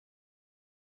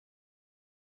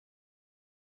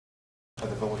of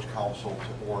the Village Council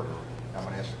to order. I'm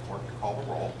going to ask the clerk to call the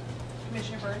roll.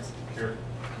 Commissioner Burns? Here.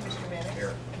 Commissioner Mannix?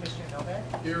 Here. Commissioner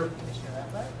Novak? Here. Commissioner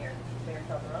Lambert? Here. Mayor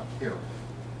Calderon? Here.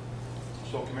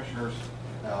 So, Commissioners,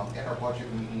 at our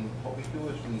budget meeting, what we do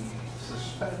is we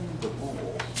suspend the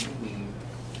rules, meaning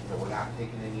that we're not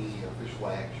taking any official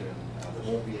action. There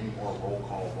won't be any more roll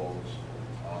call votes.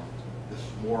 This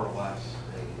is more or less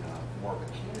more of a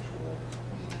casual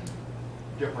meeting,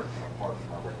 different from apart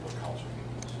from our regular council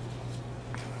meetings.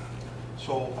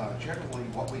 So generally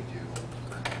what we do,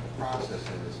 the process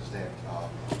is that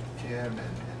Tim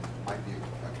and might be a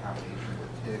combination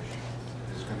with Tish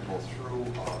is going to go through a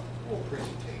little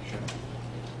presentation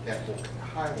that will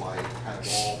highlight kind of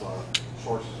all the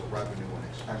sources of revenue and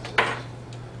expenses.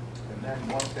 And then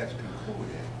once that's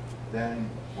concluded, then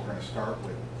we're going to start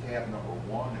with tab number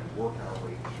 1 and work our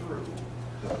way through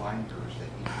the binders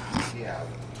that each have,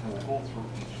 and we'll go through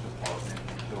each department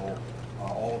until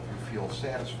all of you feel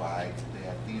satisfied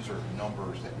that these are the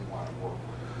numbers that we want to work with.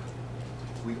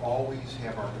 We always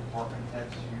have our department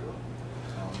heads here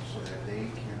so that they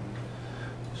can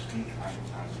speak on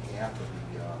behalf of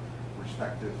the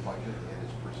respective budget that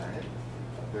is presented.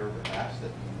 They're the best at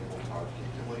being able to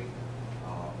articulate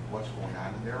what's going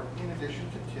on in there. In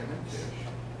addition to Tim and Tish,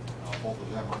 both of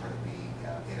them are going to be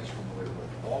as familiar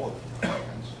with all of the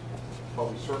departments,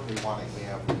 but we certainly want to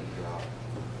have the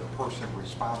person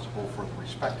responsible for the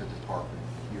respective department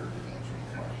here to answer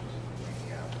any questions that we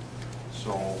may have.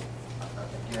 So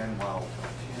again, while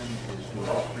Tim is doing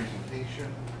his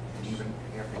presentation and even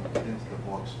after you get into the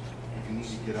books, if you need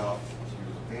to get up to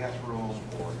use the bathroom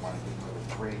or you want to get another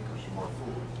break or some more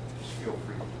food, just feel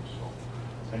free to do so.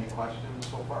 Any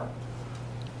questions so far?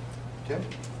 Tim?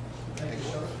 Thank you,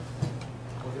 sir.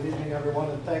 Well, good evening, everyone,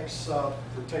 and thanks for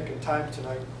taking time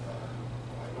tonight.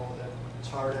 I know that it's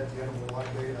hard at the end of a long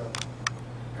day to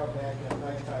come back at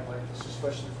nighttime like this,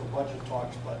 especially for budget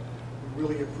talks, but we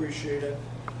really appreciate it.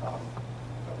 I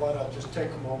want to just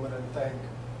take a moment and thank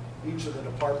each of the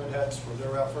department heads for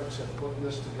their efforts in putting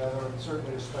this together, and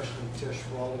certainly especially Tish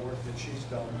for all the work that she's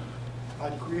done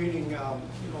on creating,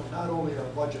 not only our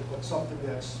budget, but something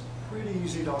that's pretty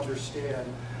easy to understand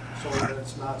so that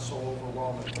it's not so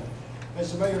overwhelming.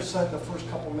 As the mayor said, the first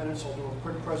couple minutes I'll do a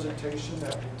quick presentation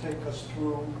that will take us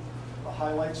through the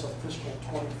highlights of fiscal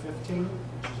 2015,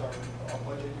 which is our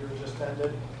budget year just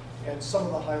ended, and some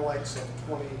of the highlights of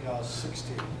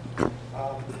 2016.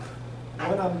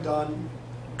 When I'm done,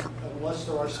 unless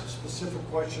there are some specific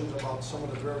questions about some of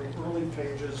the very early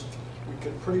pages, we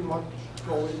can pretty much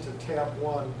go into tab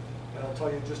 1, and I'll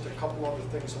tell you just a couple other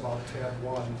things about tab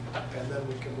 1, and then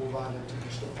we can move on into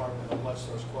each department unless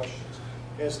there's questions.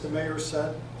 As the mayor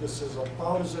said, this is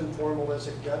about as informal as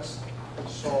it gets, and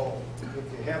so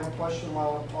if you have a question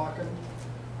while I'm talking,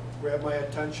 grab my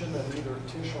attention, and either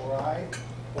Tish or I,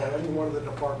 or any one of the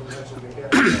department heads will be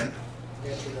happy to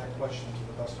answer that question to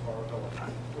the best of our ability.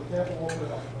 With that, we'll open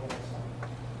it up.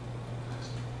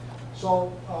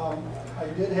 So I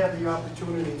did have the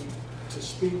opportunity to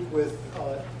speak with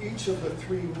each of the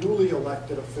 3 newly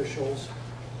elected officials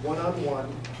one-on-one,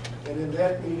 and in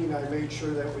that meeting I made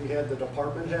sure that we had the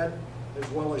department head as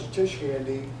well as Tish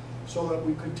handy so that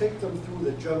we could take them through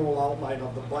the general outline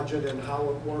of the budget and how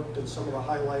it worked and some of the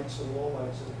highlights and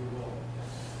lowlights, if you will.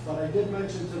 But I did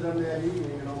mention to them that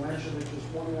evening, and I'll mention it just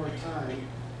one more time,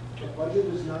 the budget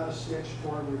is not a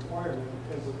statutory requirement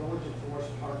because the Village of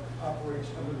Forest Park operates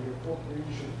under the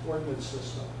appropriation ordinance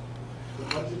system. The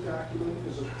budget document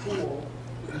is a tool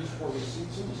used for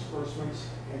receipts and disbursements,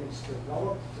 and it's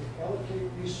developed to allocate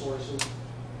resources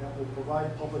that will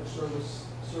provide public services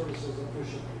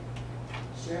efficiently.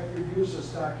 Staff reviews this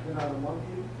document on a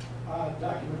monthly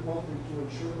to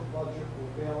ensure the budget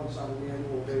will balance on an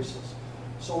annual basis.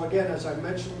 So again, as I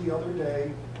mentioned the other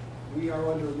day, we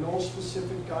are under no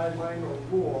specific guideline or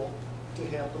rule to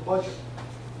have the budget.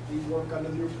 We work under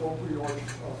the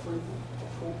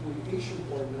appropriation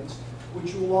ordinance,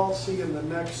 which you will all see in the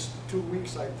next 2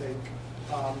 weeks, I think,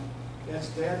 as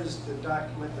that is the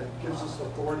document that gives us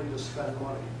authority to spend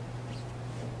money.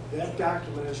 That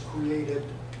document is created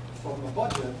from the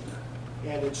budget,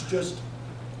 and it's just,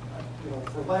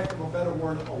 for lack of a better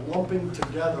word, a lumping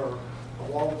together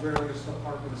of all the various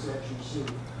departments that you see.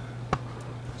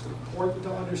 It's important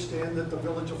to understand that the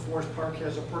Village of Forest Park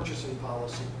has a purchasing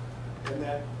policy, and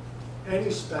that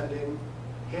any spending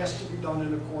has to be done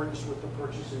in accordance with the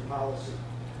purchasing policy.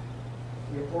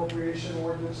 The appropriation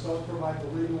ordinance does provide the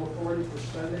legal authority for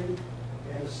spending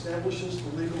and establishes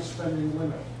the legal spending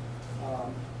limit.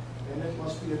 And it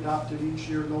must be adopted each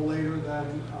year no later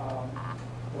than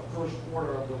the first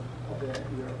quarter of that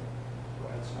year. Go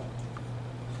ahead, Sam.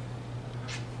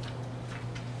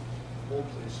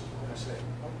 hold, please, is what I say.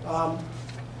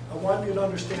 I want you to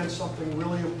understand something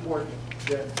really important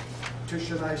that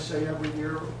Tish and I say every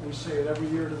year. We say it every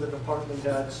year to the department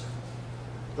heads.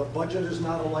 The budget is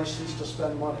not a license to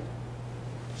spend money.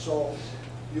 So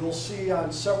you'll see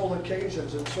on several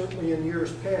occasions, and certainly in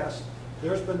years past,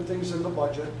 there's been things in the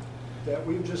budget that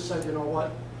we've just said, you know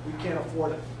what, we can't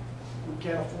afford it. We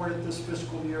can't afford it this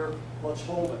fiscal year, let's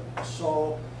hold it.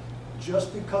 So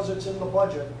just because it's in the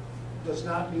budget does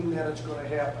not mean that it's going to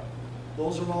happen.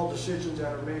 Those are all decisions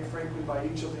that are made, frankly, by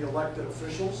each of the elected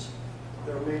officials.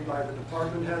 They're made by the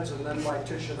department heads and then by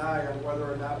Tish and I on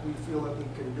whether or not we feel that we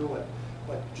can do it.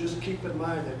 But just keep in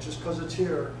mind that just because it's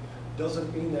here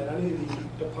doesn't mean that any of the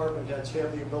department heads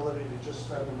have the ability to just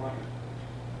spend the money.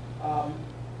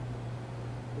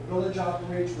 The village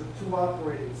operates with two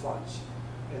operating funds,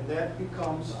 and that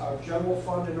becomes our general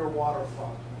fund and our water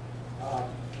fund.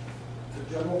 The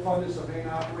general fund is the main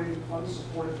operating fund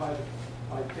supported by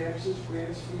taxes,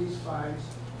 grants, fees, fines,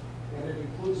 and it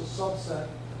includes a subset,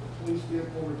 the police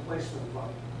vehicle replacement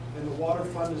fund. And the water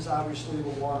fund is obviously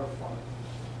the water fund.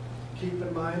 Keep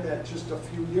in mind that just a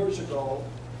few years ago,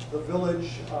 the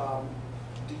village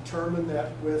determined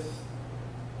that with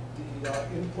the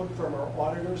input from our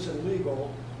auditors and legal,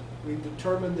 we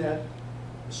determined that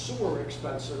sewer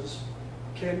expenses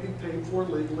can be paid for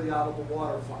legally out of the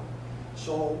water fund.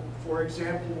 So, for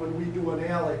example, when we do an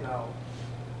alley now,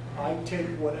 I take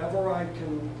whatever I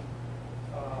can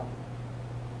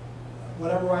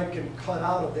cut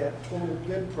out of that total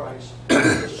bid price,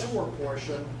 the sewer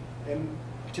portion, and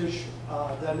Tish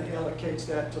then allocates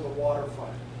that to the water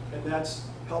fund. And that's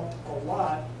helped a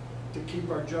lot to keep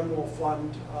our general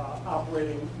fund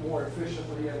operating more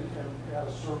efficiently and at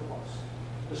a surplus.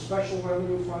 The special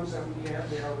revenue funds that we have,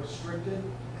 they are restricted.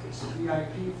 It's the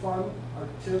VIP fund, our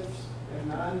TIFs, and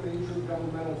non-major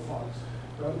governmental funds.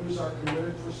 Revenues are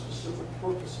committed for specific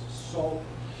purposes. So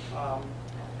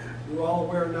you're all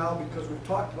aware now, because we've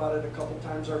talked about it a couple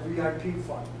times, our VIP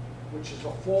fund, which is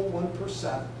a full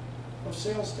 1% of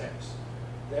sales tax.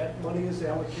 That money is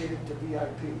allocated to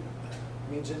VIP.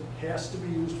 It means it has to be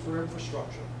used for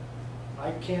infrastructure.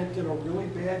 I can't, in a really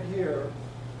bad year,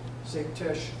 say,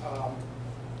 Tish,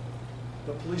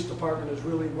 the police department is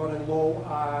really running low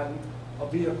on a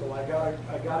vehicle. I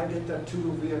gotta get them 2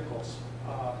 new vehicles.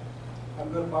 I'm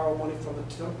going to borrow money from the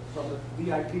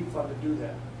VIP fund to do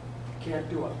that. Can't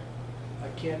do it. I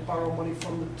can't borrow money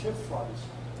from the TIF funds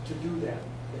to do that.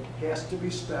 It has to be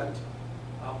spent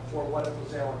for what it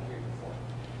was allocated for.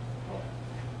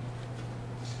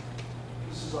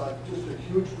 This is just a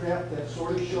huge graph that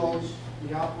sort of shows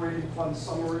the operating fund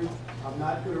summary. I'm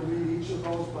not going to read each of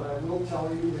those, but I will tell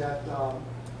you that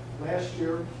last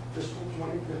year, fiscal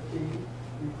 2015,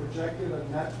 we projected a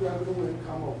net revenue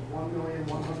income of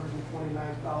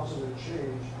 $1,129,000 and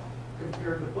change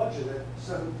compared to budget at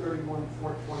 $731,423.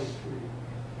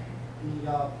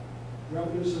 The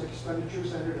revenues and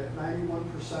expenditures entered at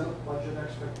 91% of budget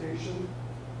expectation.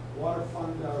 Water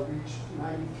fund reached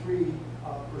 93%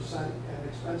 and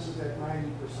expenses at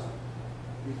 90%.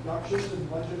 Reductions in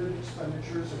budgeted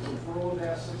expenditures and deferral of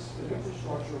assets and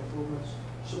infrastructure improvements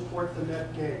support the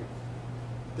net gain.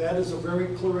 That is a very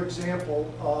clear example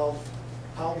of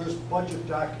how this budget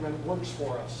document works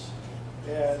for us.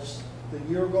 As the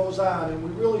year goes on, and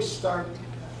we really start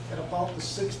at about the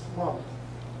 6th month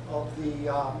of the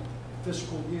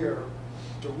fiscal year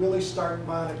to really start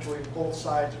monitoring both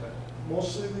sides of it,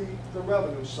 mostly the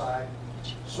revenue side,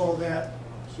 so that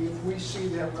if we see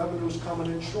that revenue's coming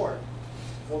in short,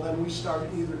 well, then we start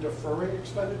either deferring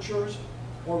expenditures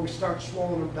or we start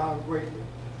slowing them down greatly.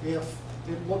 If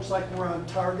it looks like we're on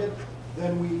target,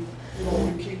 then we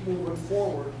keep moving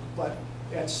forward. But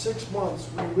at 6 months,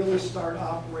 we really start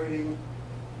operating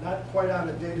not quite on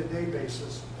a day-to-day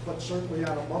basis, but certainly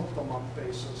on a month-to-month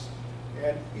basis.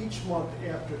 And each month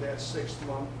after that 6th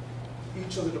month,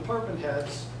 each of the department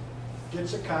heads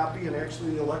gets a copy, and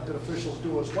actually the elected officials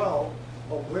do as well,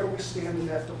 of where we stand in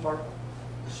that department.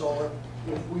 So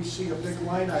if we see a big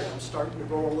line item starting to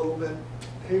go a little bit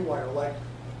haywire, like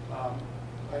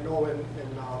I know in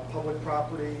public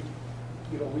property,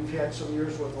 we've had some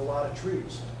years with a lot of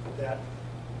trees that,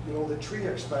 the tree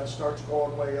expense starts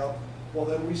going way up. Well,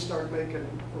 then we start making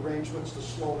arrangements to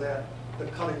slow the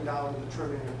cutting down and the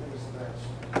trimming and things like that.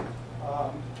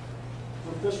 So,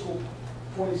 for fiscal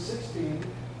 2016,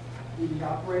 the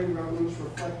operating revenues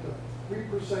reflect a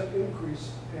 3%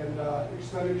 increase and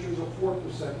expenditures a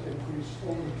 4% increase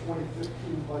over the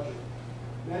 2015 budget.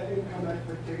 Net income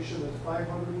expectation is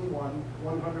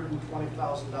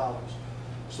 $501,120,000.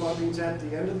 So that means at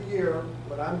the end of the year,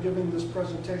 when I'm giving this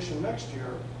presentation next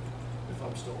year, if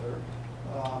I'm still there,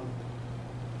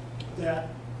 that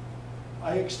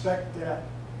I expect that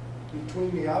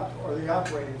between the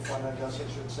operating fund, I guess I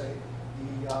should say,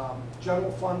 the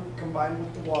general fund combined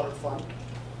with the water fund,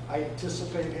 I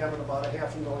anticipate having about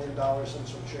 $500,000 and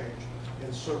some change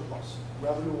in surplus,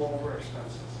 revenue over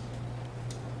expenses.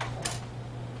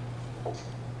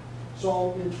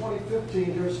 So in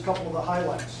 2015, here's a couple of the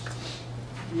highlights.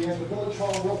 We had the Village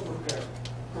Hall roof repair,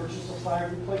 purchase of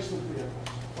 5 replacement vehicles,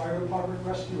 fire department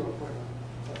rescue equipment,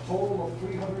 a total of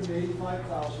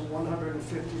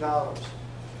 $385,150.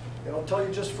 And I'll tell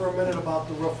you just for a minute about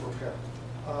the roof repair.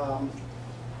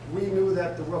 We knew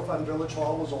that the roof on Village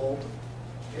Hall was old,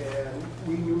 and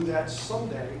we knew that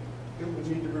someday it would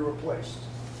need to be replaced.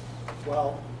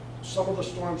 Well, some of the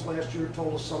storms last year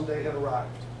told us someday had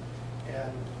arrived.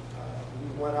 And we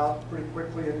went out pretty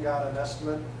quickly and got an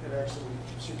estimate, and actually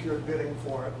secured bidding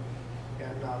for it,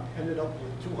 and ended up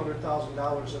with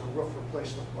 $200,000 in a roof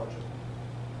replacement budget.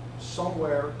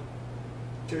 Somewhere,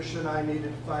 Tish and I needed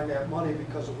to find that money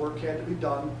because the work had to be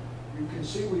done. You can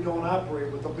see we don't operate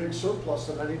with a big surplus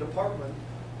in any department,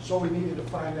 so we needed to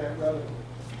find that revenue.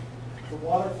 The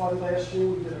water fund last year,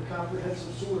 we did a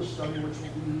comprehensive sewer study, which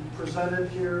will be presented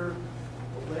here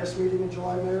the last meeting in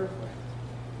July, Mayor,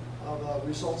 the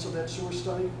results of that sewer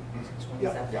study.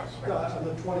 Yeah, Yes. on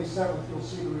the 27th, you'll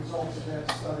see the results of that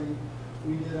study.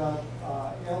 We did a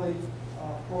alley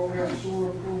program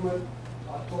sewer improvement,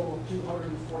 a total of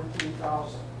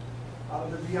 $214,000. Out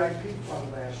of the VIP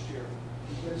fund last year,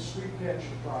 we did street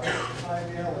patching project,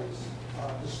 5 alleys,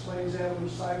 Displays Avenue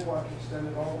sidewalk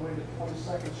extended all the way to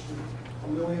 22nd Street,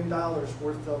 $1 million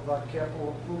worth of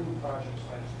capital improvement projects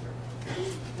last year.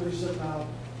 There's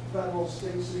federal,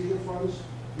 state, city funds.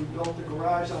 We built the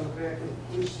garage on the back of the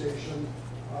police station,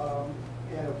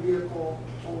 and a vehicle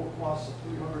total cost of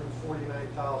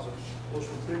 $349,000. Those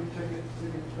were big ticket,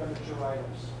 big expenditure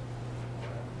items.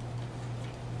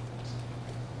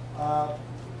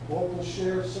 Local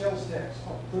share sales tax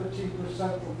up 13%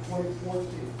 from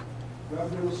 2014.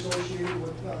 Revenue associated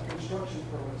with construction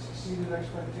permits exceeded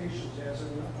expectations as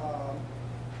in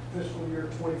fiscal year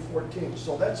 2014.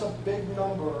 So that's a big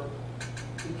number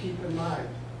to keep in mind.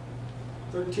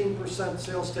 13%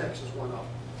 sales taxes went up.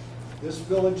 This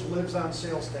village lives on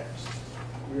sales tax.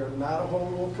 We are not a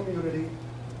home rule community.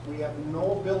 We have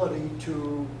no ability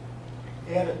to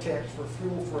add a tax for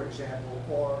fuel, for example,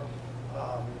 or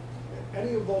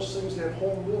any of those things that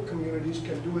home rule communities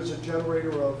can do as a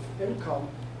generator of income.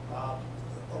 A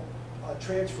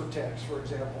transfer tax, for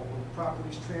example, when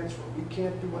properties transfer. We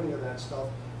can't do any of that stuff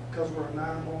because we're a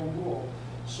non-home rule.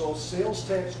 So sales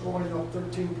tax going up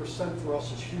 13% for us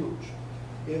is huge.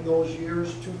 In those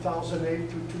years, 2008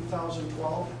 through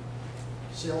 2012,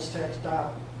 sales tax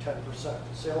down 10%,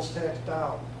 sales tax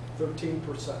down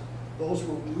 13%. Those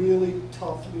were really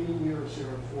tough, lean years here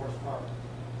in Forest Park.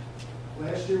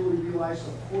 Last year, we realized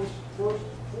the first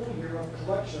full year of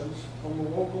collections from the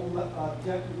local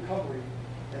debt recovery,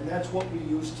 and that's what we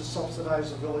use to subsidize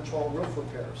the Village Hall roof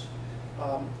repairs.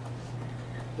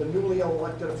 The newly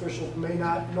elected officials may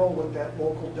not know what that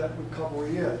local debt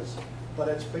recovery is, but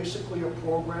it's basically a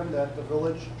program that the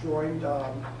village joined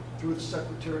through the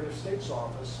Secretary of State's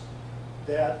office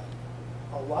that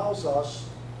allows us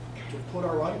to put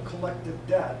our uncollected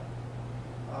debt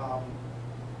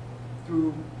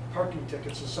through parking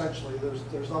tickets, essentially.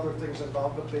 There's other things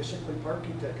involved, but basically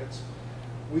parking tickets.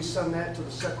 We send that to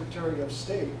the Secretary of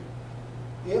State.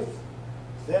 If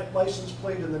that license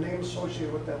plate and the name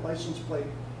associated with that license plate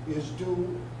is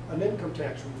due an income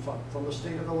tax refund from the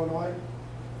state of Illinois,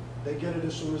 they get it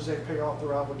as soon as they pay off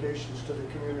their obligations to the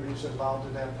communities involved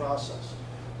in that process.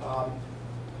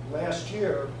 Last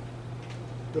year,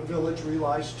 the village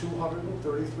realized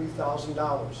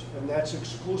 $233,000, and that's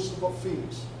exclusive of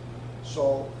fees.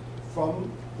 So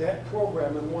from that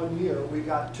program in 1 year, we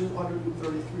got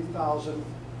 $233,000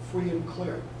 free and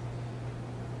clear.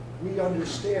 We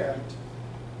understand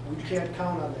we can't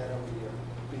count on that every year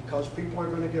because people are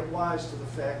going to get wise to the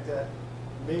fact that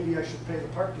maybe I should pay the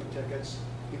parking tickets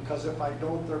because if I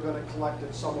don't, they're going to collect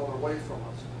it some other way from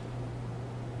us.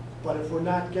 But if we're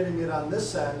not getting it on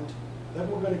this end, then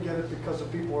we're going to get it because the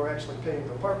people are actually paying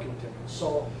the parking tickets.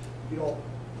 So, you know,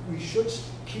 we should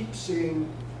keep seeing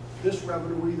this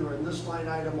revenue either in this line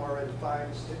item or in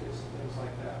fines, tickets, and things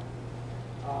like that.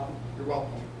 You're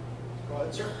welcome. Go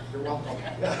ahead, sir. You're welcome.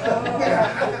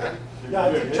 Yeah,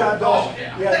 I think John does.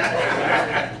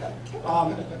 Yeah.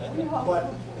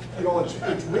 But, you know,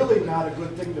 it's really not a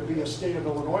good thing to be a state of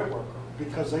Illinois worker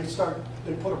because they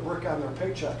put a brick on their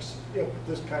paychecks if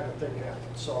this kind of thing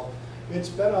happens. So it's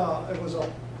been it was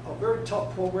a very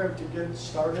tough program to get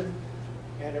started,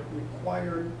 and it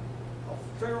required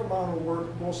a fair amount of work,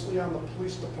 mostly on the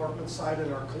police department side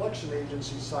and our collection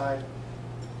agency side,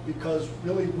 because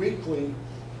really weekly,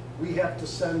 we have to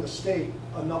send the state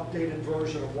an updated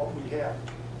version of what we have.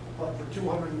 But for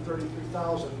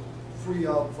 $233,000, free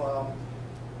of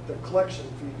the collection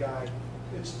fee guide,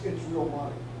 it's real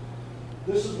money.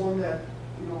 This is one that,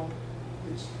 you know,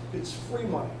 it's free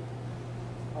money.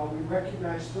 We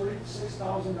recognize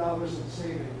 $36,000 in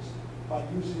savings by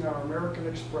using our American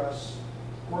Express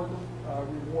corporate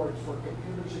rewards for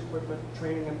computers, equipment,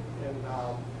 training, and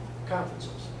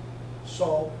conferences.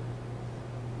 So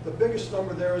the biggest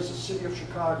number there is the City of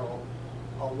Chicago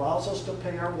allows us to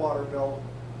pay our water bill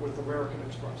with American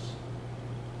Express.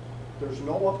 There's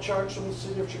no upcharge from the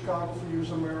City of Chicago for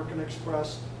using American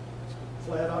Express.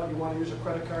 Flat out, you want to use a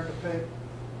credit card to pay,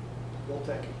 we'll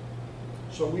take it.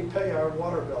 So we pay our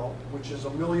water bill, which is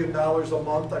 $1 million a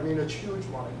month. I mean, it's huge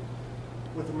money,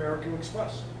 with American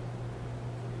Express.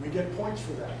 We get points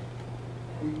for that.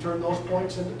 We turn those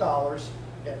points into dollars,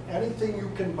 and anything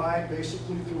you can buy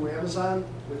basically through Amazon,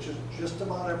 which is just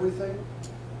about everything,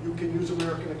 you can use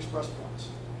American Express points.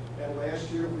 And last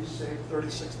year we saved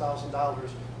 $36,000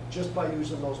 just by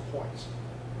using those points.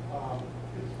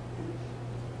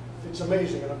 It's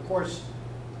amazing, and of course,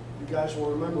 you guys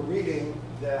will remember reading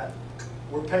that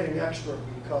we're paying extra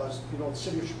because, you know, the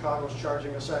City of Chicago is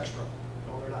charging us extra.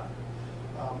 No, they're not.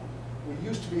 We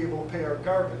used to be able to pay our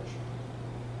garbage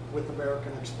with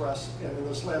American Express, and in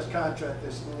this last contract,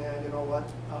 they said, yeah, you know what?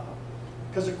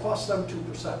 Because it costs them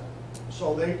 2%.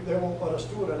 So they won't let us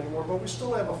do it anymore, but we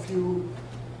still have a few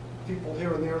people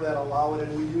here and there that allow it,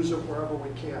 and we use it wherever we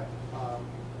can,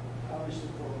 obviously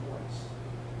for the points.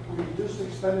 We reduced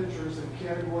expenditures in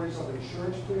categories of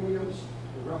insurance premiums,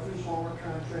 the refuse hauler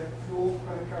contract, fuel,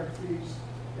 credit card fees,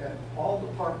 and all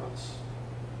departments,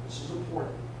 this is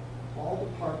important, all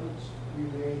departments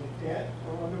remained at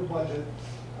or under budget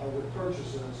with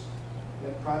purchases,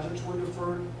 and projects were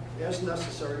deferred as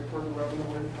necessary per the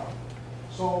revenue income.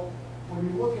 So when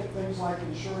you look at things like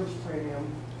insurance premium,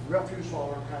 refuse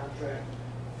hauler contract,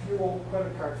 fuel,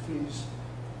 credit card fees,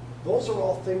 those are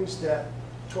all things that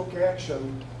took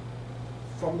action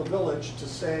from the village to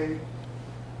say,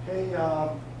 hey,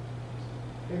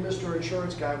 hey, Mr.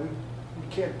 Insurance guy, we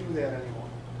can't do that anymore.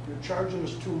 You're charging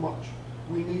us too much.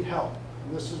 We need help.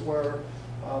 And this is where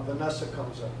Vanessa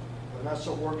comes in.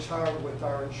 Vanessa works hard with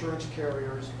our insurance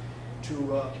carriers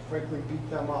to frankly beat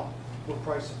them up with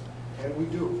pricing. And we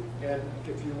do. And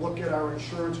if you look at our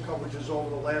insurance coverages over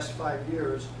the last 5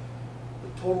 years,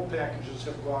 the total packages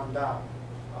have gone down.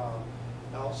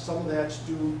 Now, some of that's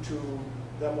due to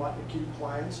them wanting to keep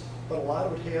clients, but a lot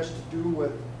of it has to do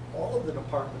with all of the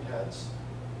department heads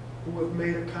who have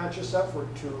made a conscious effort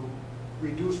to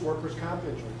reduce workers' comp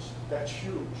injuries. That's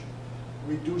huge.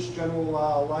 Reduce general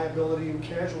liability and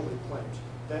casualty claims.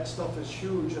 That stuff is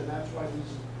huge, and that's why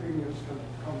these premiums can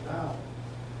come down.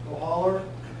 The hauler,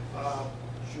 I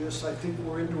think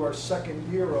we're into our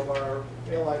second year of our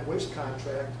Allied Waste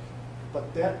contract,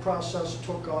 but that process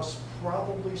took us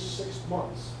probably 6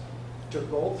 months to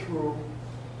go through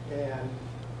and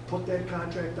put that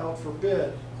contract out for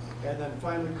bid, and then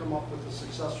finally come up with a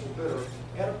successful bidder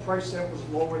at a price that was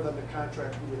lower than the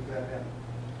contract we had been in.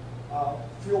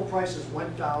 Fuel prices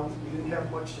went down. We didn't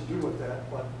have much to do with that,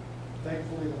 but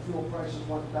thankfully the fuel prices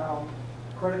went down.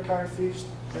 Credit card fees,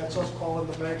 that's us calling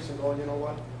the banks and going, you know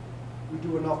what? We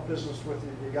do enough business with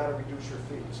you, you gotta reduce your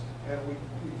fees. And we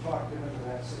talked them into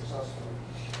that successfully.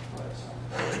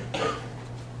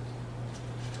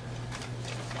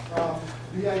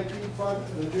 VIP fund,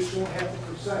 an additional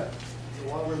 0.5%.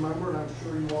 You all remember, and I'm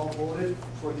sure you all voted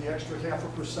for the extra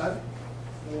 0.5%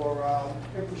 for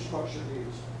infrastructure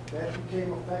needs. That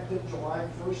became effective July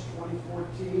 1st,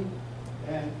 2014,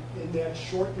 and in that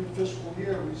shortened fiscal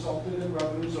year resulted in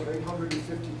revenues of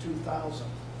 $852,000.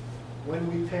 When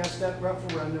we passed that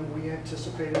referendum, we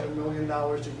anticipated $1 million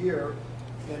a year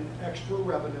in extra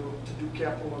revenue to do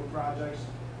capital projects.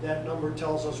 That number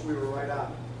tells us we were right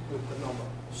on with the number.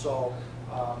 So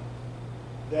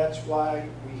that's why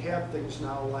we have things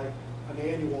now like an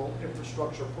annual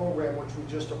infrastructure program, which we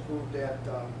just approved at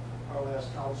our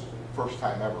last council meeting. First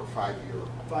time ever, 5-year.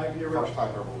 5-year. First time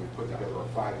ever we put together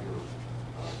a 5-year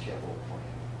capital plan.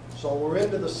 So we're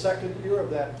into the second year of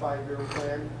that 5-year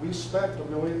plan. We spent $1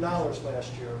 million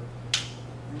last year.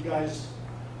 You guys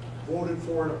voted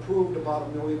for and approved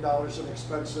about $1 million in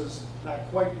expenses. Not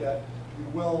quite yet. You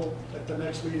will at the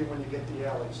next meeting when you get the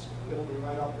alleys. It'll be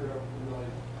right up there at $1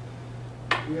 million.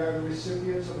 We are the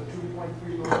recipients of a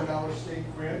 $2.3 million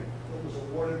state grant that was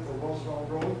awarded for Roosevelt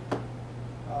Road.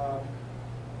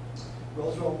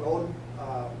 Roosevelt Road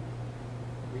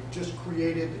We just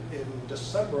created in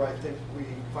December, I think we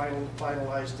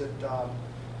finalized it,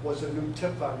 was a new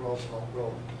tip on Roosevelt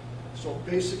Road. So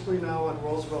basically now on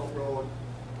Roosevelt Road,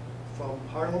 from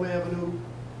Harlem Avenue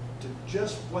to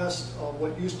just west of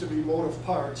what used to be Motive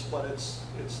Parts, but it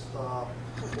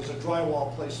was a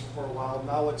drywall place for a while.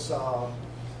 Now it's a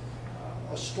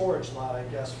storage lot, I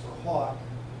guess, for Hawk.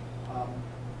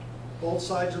 Both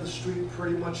sides of the street,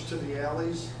 pretty much to the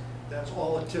alleys, that's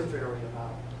all a TIF area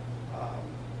now.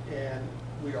 And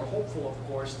we are hopeful, of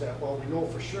course, that, well, we know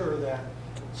for sure that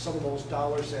some of those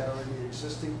dollars that are in the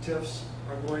existing TIFs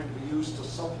are going to be used to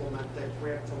supplement that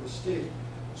grant from the state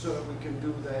so that we can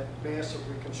do that massive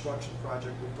reconstruction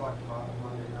project we talked about on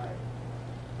Monday night.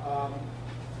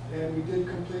 And we did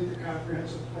complete the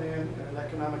comprehensive plan and an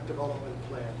economic development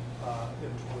plan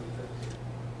in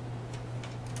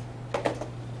 2015.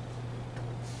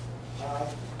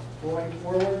 Going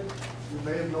forward, you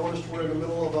may have noticed we're in the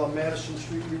middle of a Madison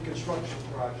Street reconstruction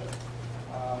project.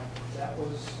 That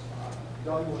was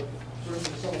done with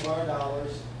certainly some of our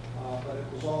dollars, but it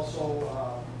was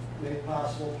also made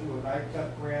possible through an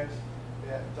ICEP grant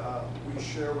that we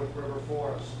share with River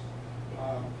Forest.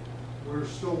 We're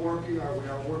still working, or we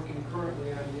are working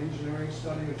currently on the engineering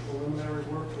study and preliminary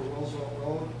work for Roosevelt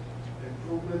Road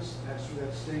improvements. That's through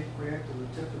that state grant and the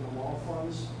TIP and the mall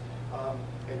funds.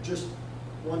 And just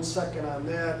 1 second on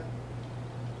that,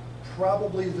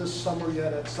 probably this summer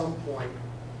yet at some point,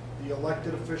 the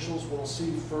elected officials will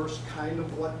see first kind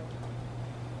of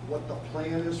what the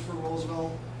plan is for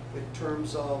Roosevelt in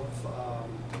terms of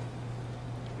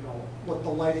you know, what the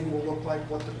lighting will look like,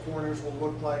 what the corners will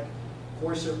look like. Of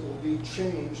course, it will be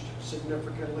changed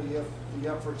significantly if the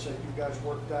efforts that you guys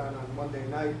worked on Monday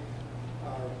night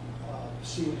are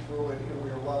seen through and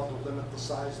we're allowed to limit the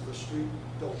size of the street.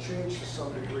 They'll change to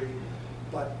some degree,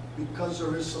 but because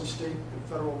there is some state and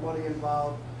federal money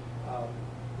involved,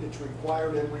 it's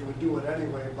required and we would do it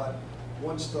anyway, but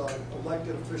once the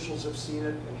elected officials have seen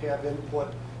it and have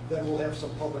input, then we'll have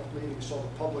some public meetings so the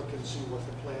public can see what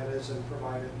the plan is and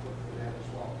provide input for that as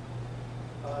well.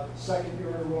 Second year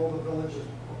in a row, the village has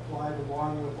applied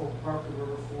along with Oak Park and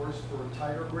River Forest for a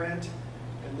TIGER grant,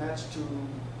 and that's to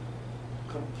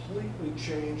completely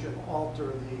change and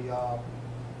alter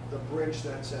the bridge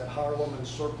that's at Harlem and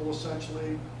Circle,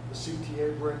 essentially, the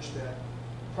CTA bridge that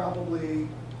probably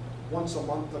once a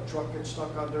month a truck gets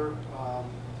stuck under.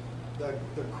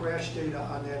 The crash data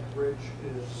on that bridge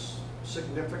is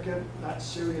significant, not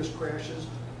serious crashes,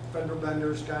 fender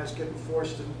benders, guys getting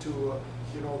forced into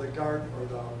you know, the guard or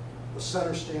the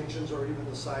center stanchions or even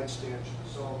the side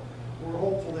stanchions. So we're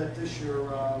hopeful that this year,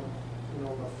 you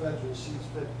know, the feds will see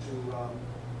fit to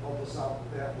help us out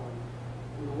with that one.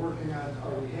 We're working on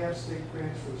our rehab state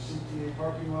grants for the CTA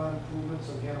parking lot improvements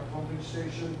and Hannah Pumping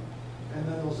Station, and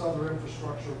then those other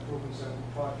infrastructure improvements that we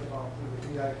talked about through the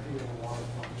VIP and the water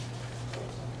fund.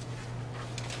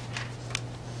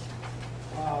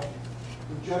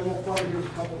 The general fund, here's a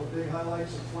couple of big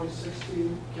highlights of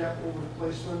 2016 capital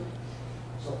replacement.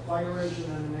 So fire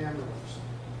engine and an ambulance.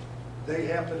 They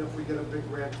happen if we get a big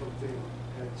grant from FEMA.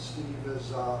 And Steve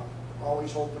is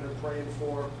always hoping and praying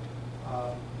for.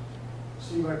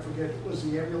 Steve, I forget, was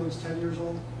the ambulance 10 years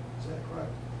old? Is that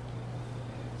correct?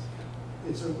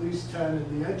 It's at least 10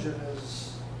 and the engine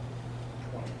is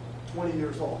 20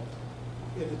 years old.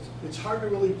 It's hard to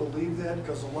really believe that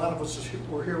because a lot of us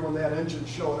were here when that engine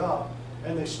showed up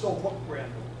and they still look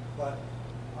brand new. But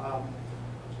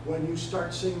when you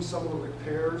start seeing some of the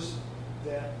repairs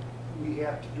that we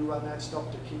have to do on that stuff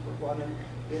to keep it running,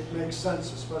 it makes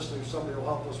sense, especially if somebody will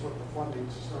help us with the funding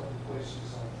to start replacing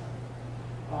some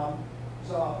of that.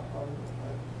 So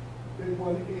a big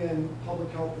one in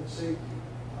public health and safety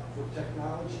for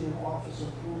technology and office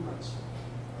improvements.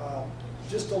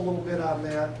 Just a little bit on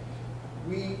that.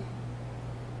 We,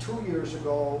 2 years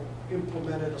ago,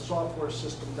 implemented a software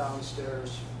system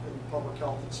downstairs in public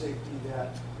health and safety that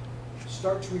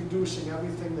starts reducing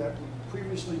everything that we've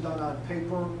previously done on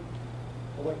paper,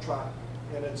 electronic.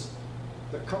 And it's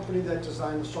the company that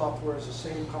designed the software is the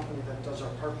same company that does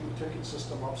our parking ticket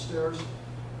system upstairs.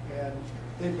 And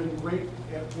they've been great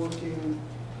at working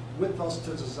with us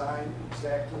to design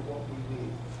exactly what we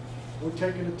need. We're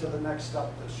taking it to the next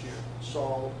step this year.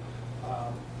 So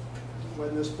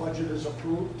when this budget is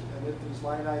approved and if these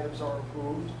line items are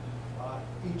approved,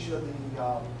 each of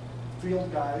the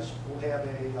field guys will have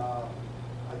a,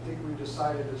 I think we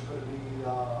decided it's going to be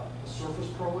a Surface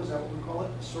Pro, is that what we call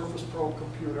it? A Surface Pro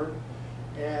computer.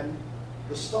 And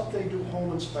the stuff they do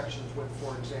home inspections with,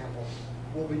 for example,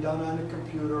 will be done on a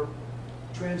computer,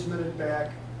 transmitted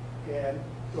back, and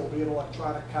there'll be an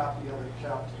electronic copy of it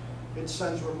kept. it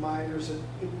sends reminders, it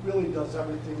really does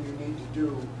everything you need to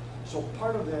do. So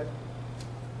part of that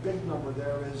big number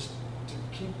there is to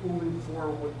keep moving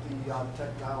forward with the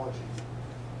technology.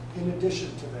 In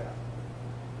addition to that,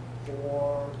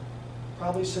 for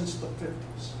probably since the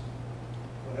 50s,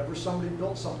 whenever somebody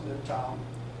built something in town,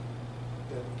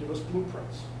 they'd give us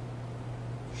blueprints,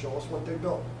 show us what they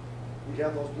built. We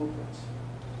have those blueprints,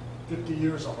 50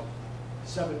 years of them,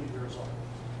 70 years of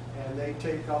them, and they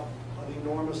take up an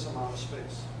enormous amount of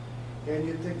space. And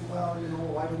you think, well, you know,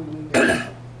 why do we need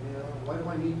that? You know, why do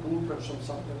I need blueprints from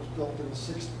something that was built in the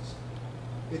 60s?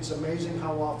 It's amazing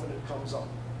how often it comes up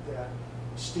that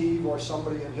Steve or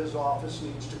somebody in his office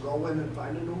needs to go in and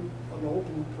find an old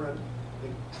blueprint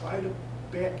and try to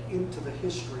back into the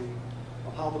history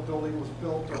of how the building was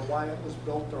built or why it was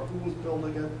built or who was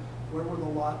building it, where were the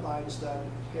lot lines then,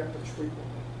 happens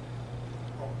frequently.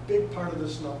 A big part of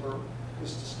this number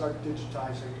is to start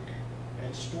digitizing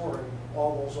and storing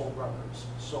all those old records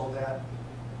so that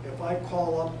if I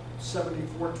call up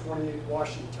 7428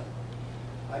 Washington,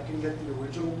 I can get the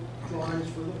original drawings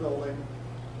for the building,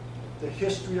 the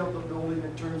history of the building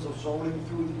in terms of zoning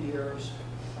through the years,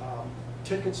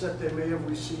 tickets that they may have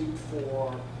received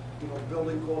for, you know,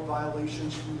 building code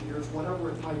violations through the years, whatever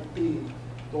it might be,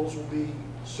 those will be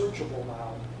searchable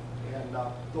now, and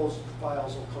those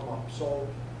files will come up. So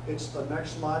it's the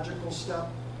next logical step.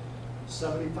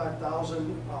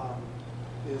 75,000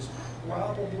 is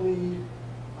probably,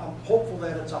 I'm hopeful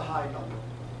that it's a high number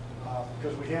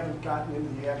because we haven't gotten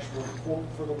into the actual quote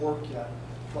for the work yet.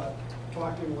 But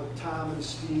talking with Tom and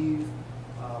Steve,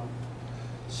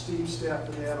 Steve's staff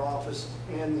in that office,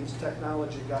 and these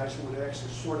technology guys who would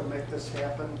actually sort of make this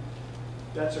happen,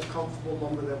 that's a comfortable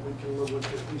number that we can live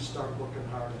with if we start looking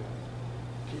hard at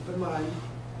it. Keep in mind,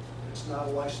 it's not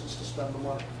a license to spend the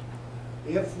money.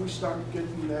 If we start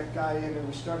getting that guy in and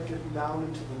we start getting down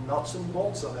into the nuts and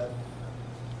bolts of it,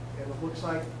 and it looks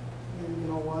like, you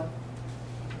know what,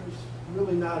 there's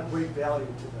really not a great value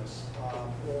to this,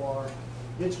 or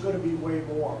it's going to be way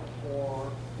more,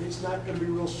 or it's not going to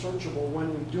be real searchable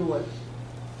when we do it,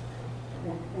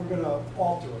 we're going to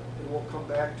alter it and we'll come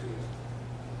back to you.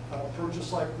 A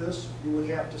purchase like this, you would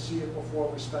have to see it before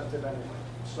we spent it anyway.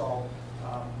 So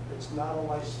it's not a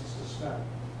license to spend.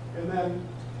 And then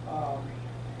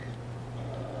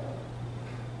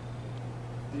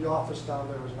the office down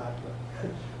there is not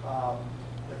good.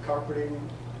 The carpeting,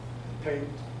 paint,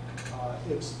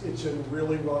 it's in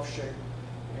really rough shape.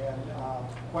 And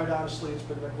quite honestly, it's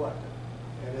been neglected.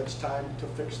 And it's time to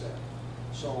fix that.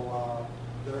 So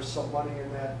there's some money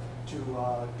in that to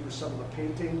do some of the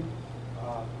painting,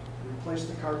 replace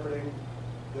the carpeting.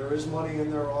 There is money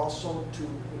in there also to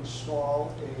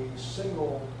install a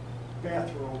single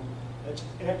bathroom that's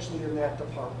actually in that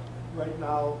department. Right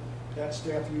now, that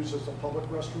staff uses the public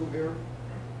restroom here.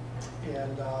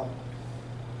 And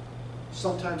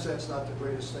sometimes that's not the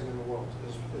greatest thing in the world,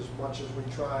 as much as we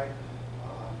try.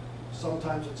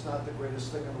 Sometimes it's not the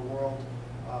greatest thing in the world.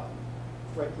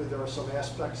 Frankly, there are some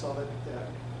aspects of it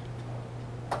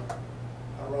that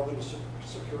are of a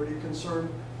security concern.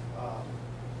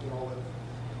 You know,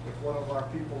 if one of our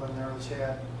people in there has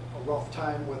had a rough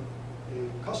time with a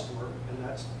customer, and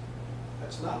that's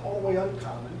not always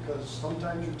uncommon, because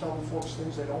sometimes you're telling folks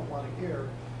things they don't want to hear.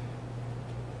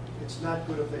 It's not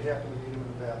good if they happen to meet them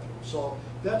in the bathroom. So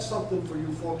that's something for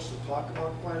you folks to talk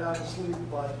about, quite honestly,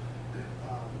 but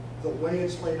the way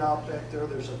it's laid out back there,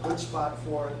 there's a good spot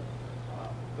for it.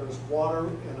 There's water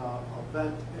and a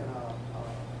vent and a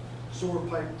sewer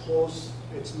pipe close.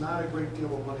 It's not a great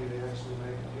deal of money to actually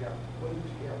make. Yeah, what did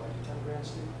you have, like 10 grand,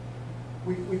 Steve?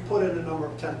 We put in a number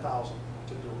of 10,000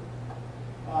 to do it.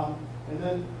 And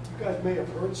then you guys may have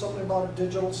heard something about a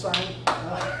digital sign.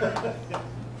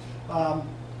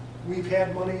 We've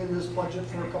had money in this budget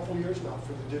for a couple years now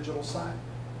for the digital sign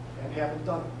and haven't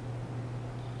done it.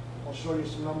 I'll show you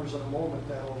some numbers in a moment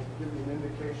that will give you an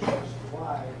indication as to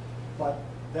why, but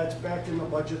that's back in the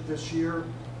budget this year,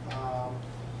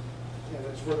 and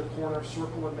it's for the corner of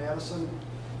Circle and Madison,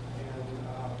 and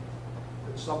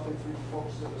it's something for you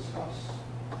folks to discuss.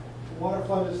 The water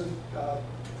fund isn't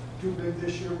too big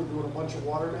this year. We're doing a bunch of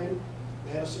water main,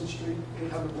 Madison Street,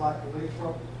 800 block of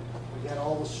Lathrop. We got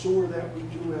all the sewer that we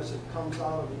do as it comes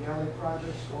out of the alley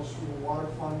projects, goes through the water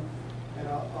fund. And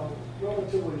a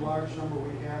relatively large number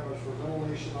we have is for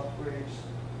ventilation upgrades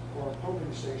or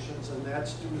pumping stations, and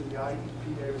that's due to the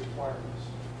IEPA requirements.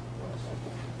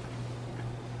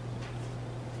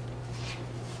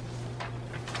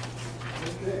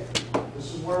 Okay,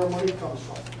 this is where our money comes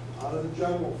from, out of the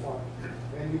general fund.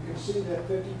 And you can see that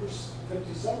 57%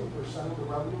 of the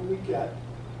revenue we get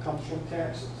comes from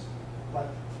taxes. But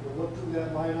you'll look through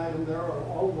that line item there, or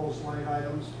all of those line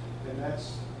items, and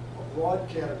that's a broad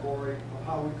category of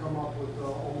how we come up with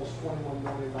almost $21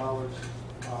 million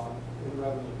in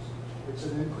revenues. It's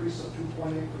an increase of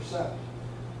 2.8%.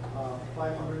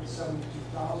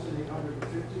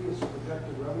 572,850 is the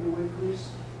projected revenue increase.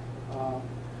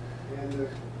 And the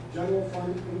general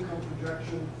fund income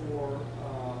projection for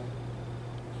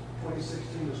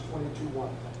 2016 is 22.1.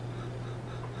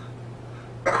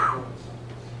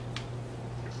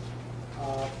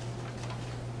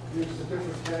 Here's the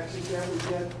different taxes that we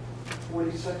get.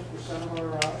 46% of our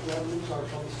revenues are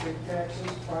from state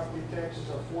taxes. Property taxes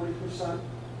are 40%,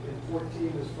 and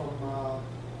 14% is from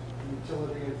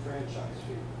utility and franchise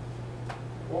fee.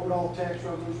 Overall tax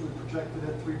revenues we projected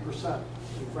at 3%.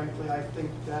 And frankly, I think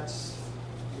that's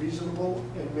reasonable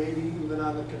and maybe even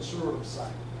on the conservative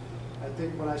side. I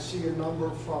think when I see a number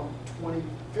from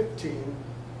 2015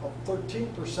 of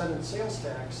 13% in sales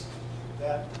tax,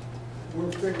 that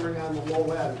we're figuring on the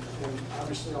low end, and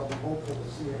obviously I'll be hopeful to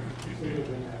see it continuing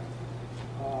in that.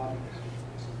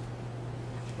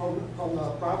 From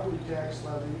the property tax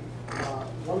levy,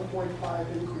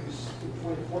 1.5 increase in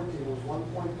 2014 was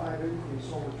 1.5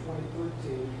 increase over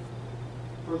 2013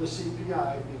 for the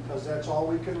CPI, because that's all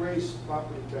we can raise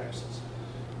property taxes.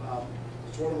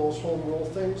 It's one of those home rule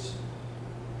things.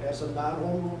 As a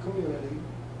non-home rule community,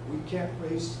 we can't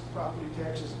raise property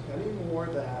taxes any more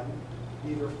than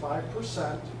either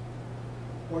 5%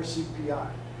 or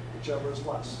CPI, whichever is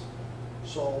less.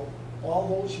 So all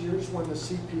those years when the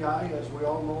CPI, as we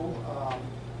all know,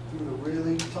 through the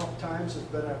really tough times, has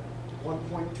been at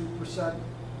 1.2%,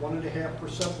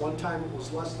 1.5%. One time it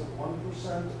was less than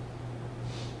 1%.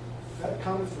 That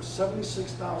accounted for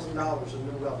 $76,000 in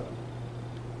new revenue.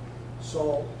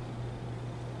 So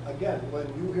again, when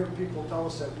you hear people tell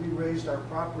us that we raised our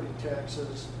property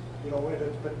taxes, you know, it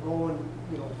has been going,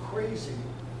 you know, crazy,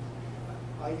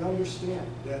 I understand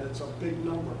that it's a big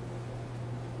number.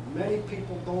 Many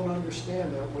people don't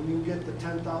understand that when you get the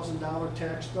 $10,000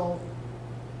 tax bill,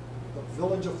 the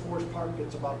village of Forest Park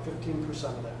gets about 15%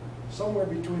 of that. Somewhere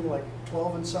between like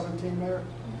 12 and 17 there.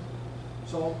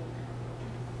 So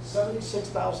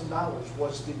 $76,000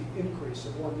 was the increase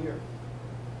in 1 year.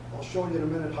 I'll show you in a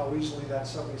minute how easily that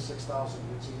 $76,000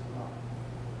 gets eaten up.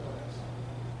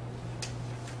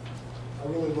 I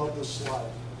really love this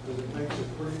slide because it makes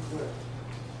it pretty clear.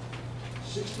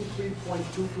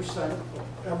 63.2% of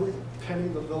every penny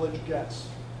the village gets.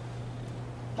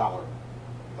 Dollar.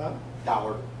 Huh?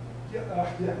 Dollar. Yeah,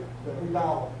 every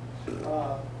dollar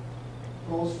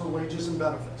goes for wages and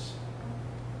benefits.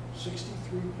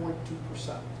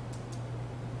 63.2%.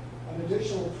 An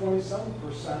additional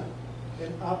 27%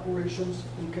 in operations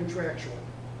and contractual.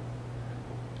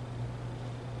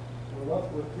 We're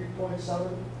up with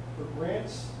 3.7 for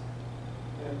grants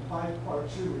and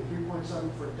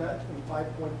 3.7 for debt and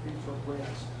 5.3 for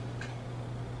grants.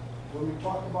 When we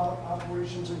talk about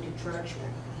operations and contractual,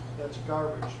 that's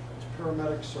garbage, it's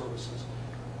paramedic services.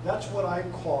 That's what I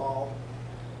call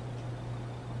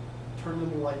turning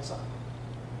the lights on.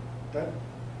 Okay?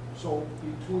 So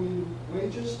between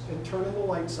wages and turning the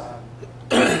lights on,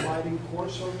 providing core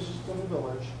services to the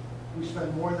village, we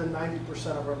spend more than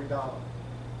 90% of every dollar.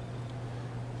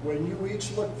 When you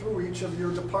each look through each of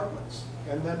your departments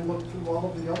and then look through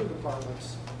all of the other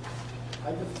departments,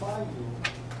 I defy you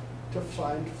to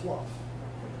find fluff,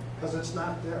 because it's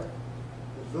not there.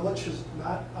 The village does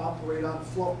not operate on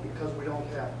fluff because we don't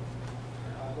have it.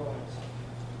 Go ahead.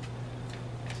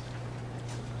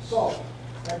 So,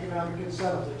 economic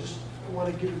incentives. I just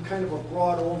want to give you kind of a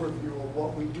broad overview of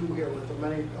what we do here with the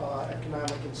many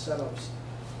economic incentives.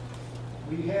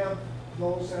 We have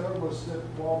those that are listed: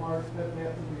 Walmart, Bed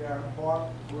Bath & Beyond,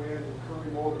 Hawk, Brand, and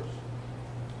Curry Motors.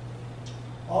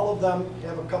 All of them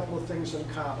have a couple of things in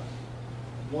common.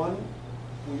 One,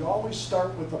 we always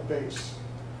start with a base.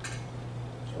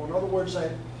 So in other words,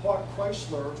 at Hawk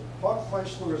Chrysler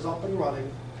is up and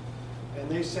running, and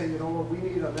they say, you know what, we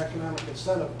need an economic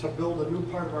incentive to build a new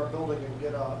part of our building and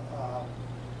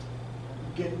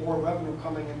get more revenue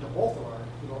coming into both of our,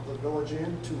 you know, the village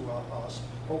and to us.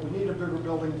 But we need a bigger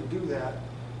building to do that.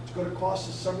 It's going to cost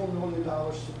us several $1 million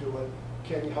to do it.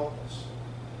 Can you help us?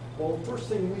 Well, the first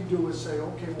thing we do is say,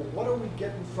 okay, well, what are we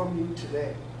getting from you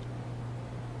today?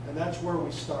 And that's where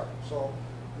we start. So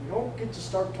we don't get to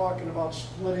start talking about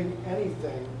splitting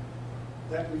anything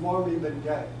that we've already been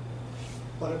getting.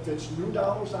 But if it's new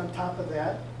dollars on top of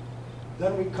that,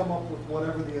 then we come up with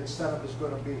whatever the incentive is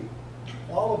going to be.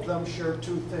 All of them share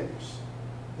two things.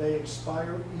 They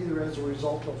expire either as a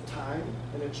result of time,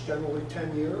 and it's generally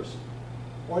 10 years,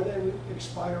 or they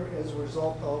expire as a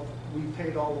result of we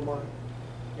paid all the money.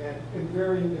 and in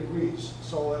varying degrees.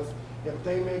 So if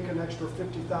they make an extra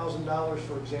 $50,000,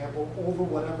 for example, over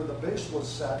whatever the base was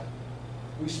set,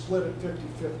 we split it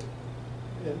 50-50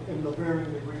 in the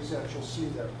varying degrees that you'll see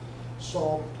there.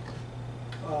 So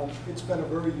it's been a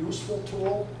very useful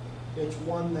tool. It's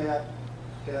one that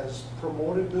has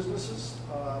promoted businesses.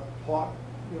 Hawk,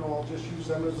 I'll just use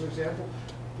them as an example.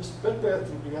 This Bed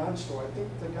Bath & Beyond store, I think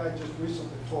the guy just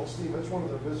recently told Steve, it's one of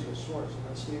their busiest stores, and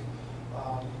then Steve.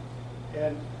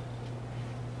 And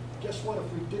guess what?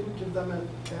 If we didn't give them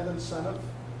that incentive,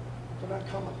 they're not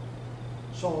coming.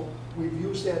 So we've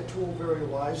used that tool very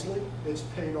wisely. It's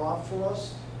paid off for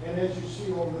us. And as you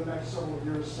see over the next several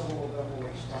years, some of them will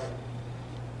expire.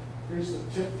 Here's the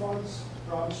TIF funds,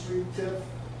 Broad Street TIF.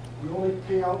 The only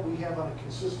payout we have on a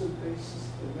consistent basis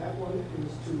in that one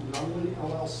is to Nunley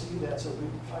LLC. That's a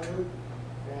retired.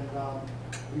 And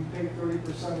we pay 30% of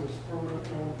his permanent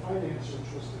finance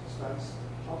interest expense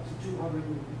up to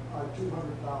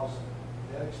 $200,000.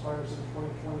 That expires in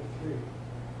 2023.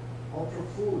 Ultra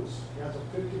Foods has a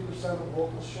 50% of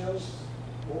local share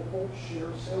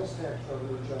sales tax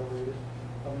revenue generated,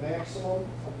 a maximum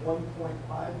of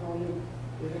 $1.5 million.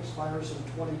 It expires in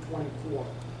 2024.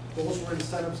 Those were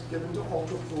incentives given to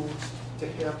Ultra Foods to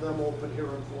have them open here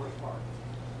in Forest Park.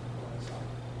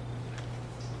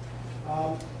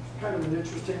 Kind of an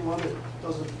interesting one. It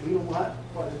doesn't mean a lot,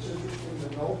 but it's interesting to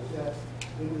note that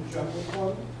in the general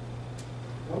fund,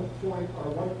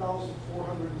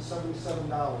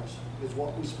 $1,477 is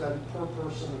what we spend per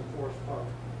person in Forest Park.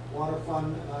 Water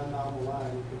fund on down the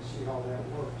line, you can see how that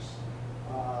works.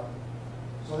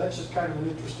 So that's just kind of an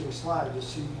interesting slide to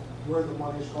see where the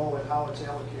money's going and how it's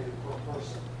allocated per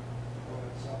person.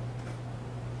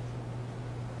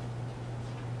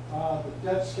 The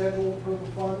debt schedule for the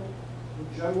fund, the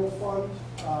general fund,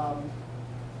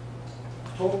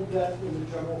 total debt in the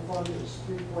general fund is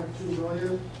 $3.2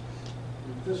 million.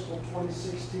 In fiscal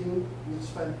 2016, we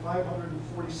spent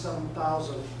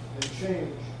 $547,000 and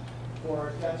change for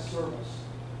our debt service.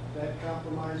 That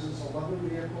compromises 11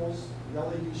 vehicles, the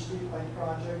LED streetlight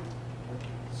project,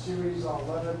 Series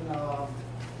 11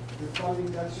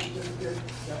 refunding debt certificate,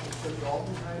 that was for the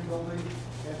Altenheim building,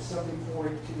 and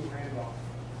 7418 Randolph.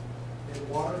 In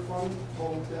water fund,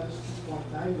 total debt is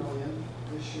 $2.9 million.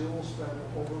 This year we'll spend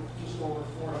just over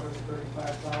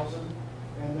 $435,000,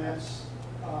 and that's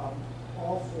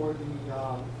all for the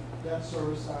debt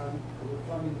service on the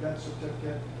refunding debt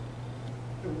certificate.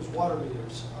 It was water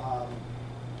meters.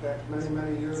 Back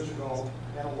many years ago,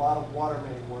 and a lot of water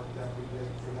main work that we did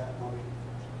for that money.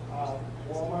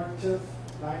 Walmart TIF,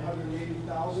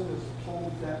 $980,000 is the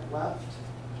total debt left.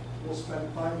 We'll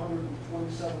spend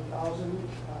 $527,000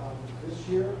 this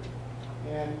year,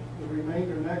 and the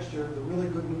remainder next year. The really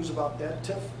good news about that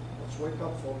TIF, let's wake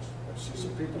up, folks. I see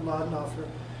some people nodding off here.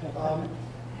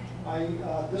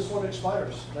 This one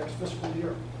expires next fiscal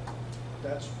year.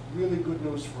 That's really good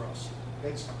news for us.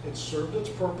 It's served its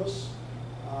purpose,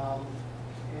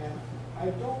 and I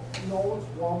don't know if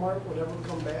Walmart would ever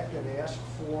come back and ask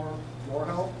for more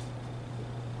help.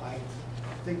 I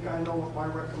think I know what my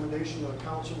recommendation to the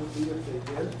council would be if they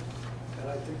did, and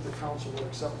I think the council would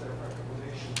accept that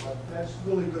recommendation. But that's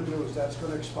really good news. That's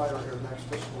going to expire here next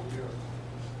fiscal year.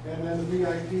 And then the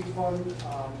VIP fund,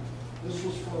 this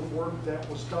was for work that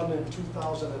was done in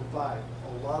 2005. A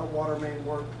lot of water main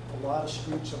work, a lot of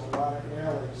streets, and a lot of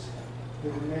alleys. The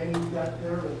remaining debt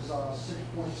there is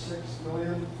 $6.6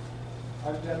 million.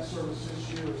 Our debt service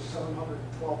this year is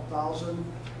 $712,000. And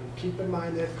keep in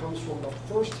mind that comes from the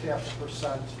first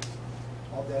 0.5%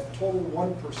 of that total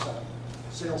 1%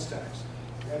 sales tax.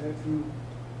 And if you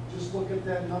just look at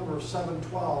that number of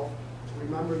 712,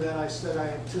 remember that I said I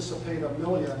anticipate $1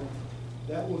 million.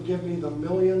 That will give me the $1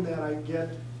 million that I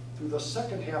get through the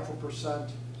second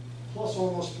 0.5%, plus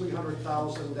almost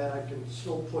 $300,000 that I can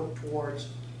still put towards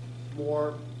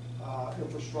more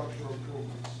infrastructure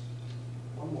improvements.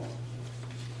 One more.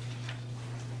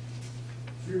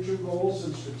 Future goals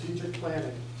and strategic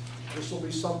planning. This will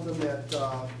be something that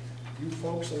you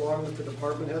folks, along with the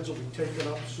department heads, will be taking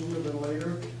up sooner than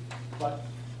later. But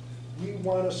we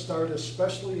want to start,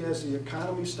 especially as the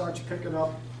economy starts picking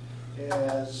up,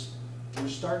 as we're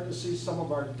starting to see some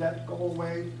of our debt go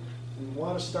away, we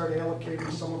want to start allocating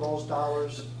some of those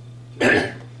dollars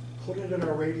to put it in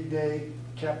our rainy day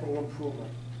capital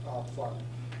improvement fund.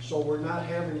 So we're not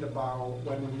having to borrow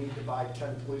when we need to buy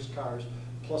 10 police cars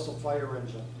plus a fire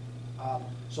engine.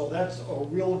 So that's a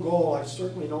real goal. I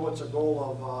certainly know it's a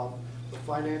goal of the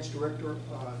finance director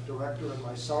and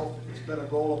myself. It's been a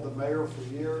goal of the mayor for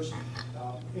years,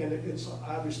 and it's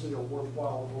obviously a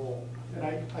worthwhile goal. And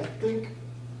I think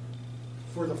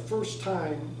for the first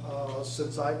time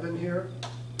since I've been here,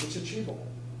 it's achievable,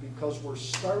 because we're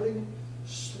starting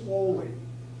slowly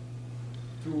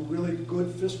through really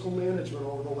good fiscal management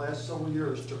over the last several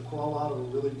years to crawl out of a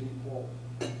really deep hole.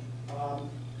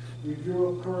 Review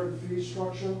of current fee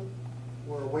structure,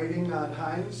 we're waiting on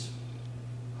Heinz.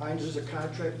 Heinz is a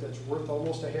contract that's worth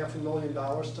almost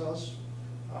 $500,000 to us.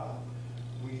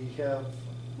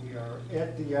 We are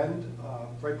at the end,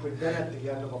 frankly, been at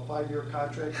the end of a 5-year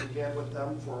contract we had with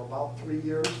them for about 3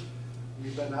 years.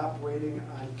 We've been operating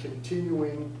on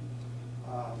continuing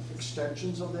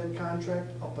extensions of that contract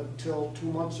up until 2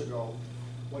 months ago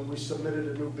when we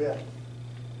submitted a new bid.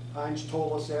 Heinz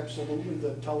told us absolutely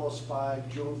to tell us by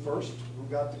June 1st who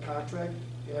got the contract,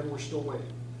 and we're still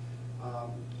waiting.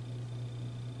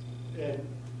 And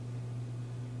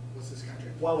What's this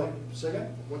contract? while say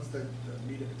again? What's the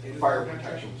meat and potatoes? Fire contract?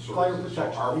 protection Fire services, so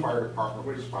protection. our fire department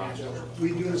Which- responds to yeah. it. We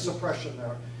do the suppression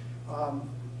there.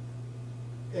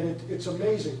 And it's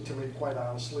amazing to me, quite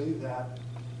honestly, that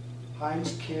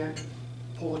Heinz can't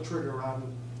pull a trigger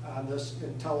on this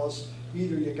and tell us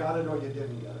either you got it or you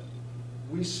didn't get it.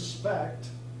 We suspect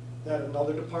that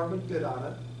another department bid on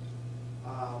it.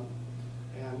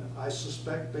 And I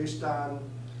suspect, based on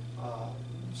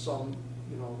some,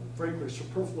 frankly,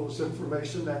 superfluous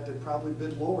information, that they probably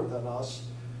bid lower than us.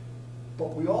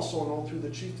 But we also know through the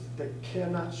chief that they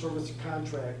cannot service a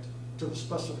contract to the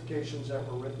specifications that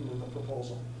were written in the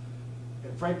proposal.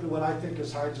 And frankly, what I think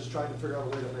is Heinz is trying to figure out a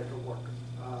way to make it work.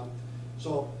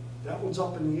 So that one's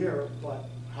up in the air, but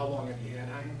How long have you had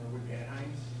Heinz, or we've had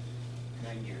Heinz?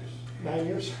 9 years. 9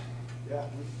 years, yeah,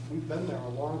 we've been there a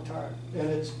long time. And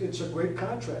it's a great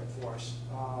contract for us.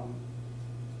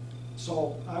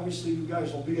 So obviously you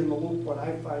guys will be in the loop. When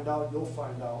I find out, you'll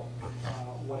find out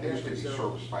what It used to be happens there.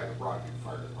 serviced by the Broadview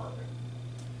Fire Department.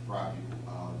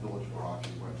 Village of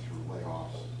Broadview went through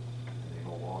layoffs, and they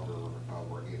no longer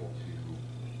were able to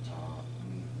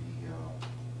meet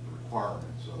the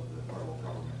requirements of the federal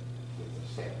government with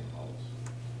the staffing levels.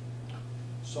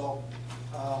 So,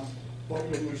 but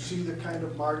when you see the kind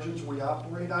of margins we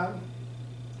operate on,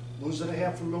 losing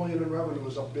 $500,000 in revenue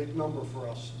is a big number for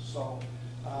us. So,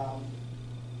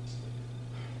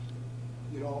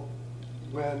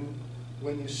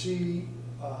 when you see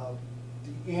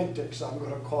the antics, I'm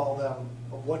gonna call them,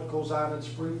 of what goes on in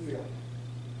Springfield,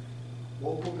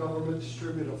 local government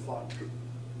distributive fund,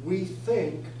 we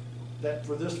think that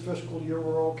for this fiscal year,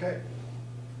 we're okay.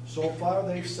 So far,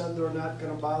 they've said they're not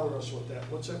gonna bother us with that.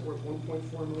 What's that worth,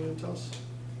 1.4 million to us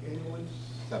annually?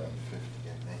 750,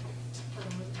 I think. I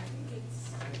think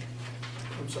it's.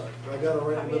 I'm sorry, I got it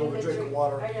right in the middle of a drink of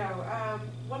water. I know,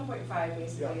 1.5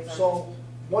 basically Yeah, is our. so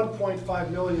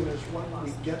 1.5 million is what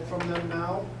we get from them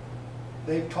now.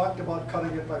 They've talked about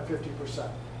cutting it by 50%.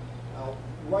 Now,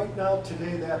 right now,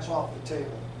 today, that's off the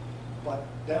table, but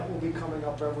that will be coming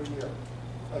up every year.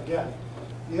 Again,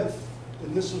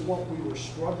 and this is what we were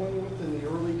struggling with in the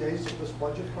early days of this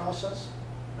budget process,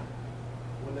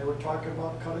 when they were talking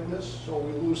about cutting this, so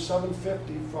we lose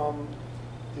 $750 from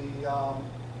the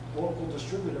local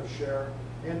distributive share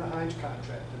and the Heinz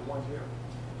contract in 1 year.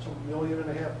 So $1.5 million,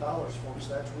 folks,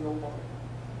 that's real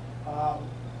money.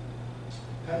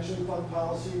 Pension fund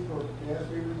policy for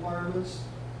NASB requirements,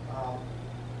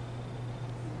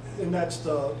 and that's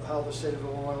how the state of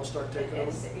Illinois will start taking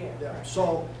them. Yeah.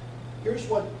 So here's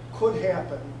what could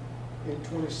happen in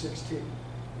 2016.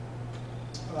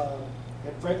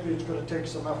 And frankly, it's going to take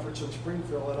some efforts in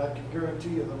Springfield, and I can guarantee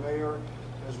you the mayor,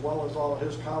 as well as all of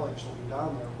his colleagues, will be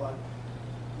down there. But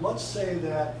let's say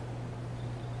that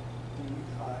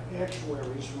the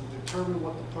actuaries who determine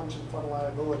what the pension fund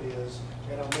liability is,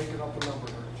 and I'm making up a number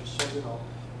here, just so you know,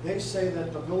 they say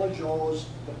that the village owes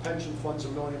the pension funds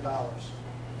 $1 million.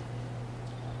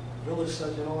 The village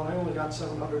says, you know what, I only got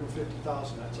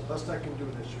 $750,000, that's the best I can do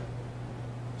this year.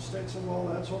 The state said, well,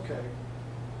 that's okay,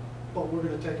 but we're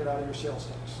gonna take it out of your sales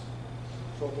tax.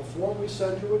 So before we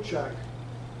send you a check,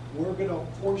 we're gonna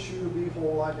force you to be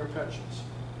whole on your pensions.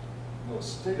 The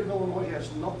state of Illinois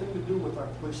has nothing to do with our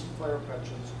police and fire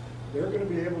pensions. They're gonna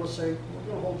be able to say, we're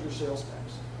gonna hold your sales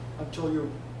tax until you're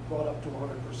brought up to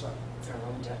 100%. It's our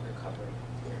own debt recovery.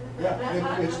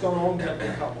 Yeah, it's their own debt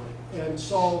recovery. And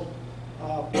so,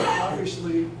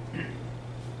 obviously,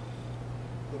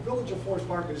 the village of Forest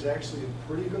Park is actually in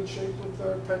pretty good shape with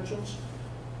their pensions.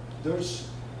 There's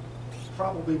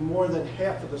probably more than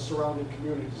half of the surrounding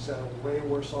communities that are way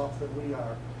worse off than we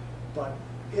are. But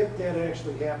if that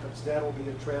actually happens, that'll be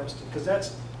a travesty, because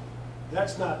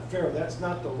that's not fair. That's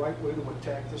not the right way to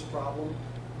attack this problem.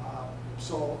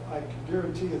 So I can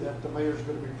guarantee you that the mayor's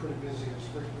going to be pretty busy in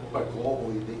Springfield. But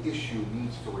globally, the issue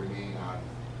needs to remain on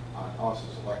on us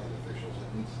as elected officials,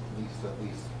 it needs to at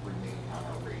least remain on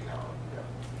our radar. You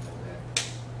know, that-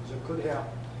 Because it could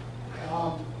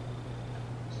happen.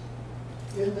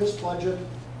 In this budget,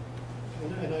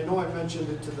 and I know I mentioned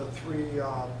it to the three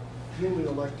newly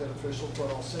elected officials, but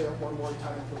I'll say it one more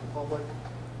time for the public.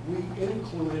 We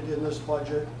included in this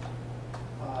budget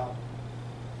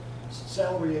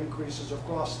salary increases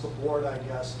across the board, I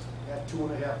guess, at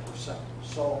 2.5%.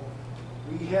 So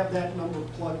we have that number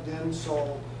plugged in,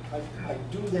 so I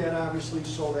do that obviously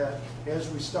so that as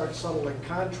we start settling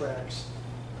contracts,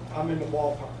 I'm in the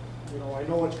ballpark. You know, I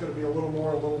know it's gonna be a little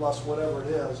more, a little less, whatever it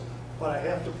is, but I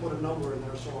have to put a number in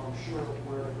there so I'm sure of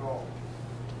where to go.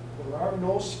 There are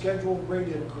no scheduled rate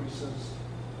increases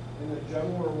in the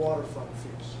general or water fund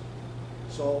fees.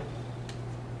 So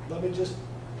let me just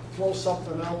throw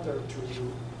something out there to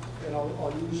you, and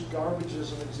I'll use garbage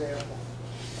as an example.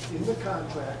 In the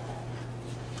contract,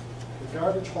 the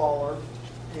garbage hauler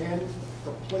and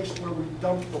the place where we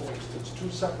dump the waste, it's two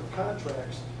separate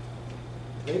contracts.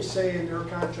 They say in their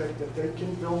contract that they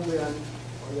can build in,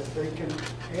 or that they can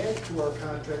add to our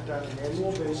contract on an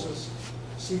annual basis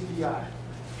CPI.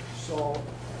 So,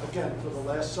 again, for the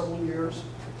last several years,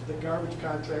 the garbage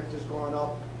contract has gone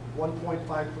up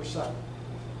 1.5%.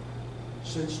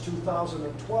 Since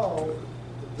 2012,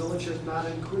 the village has not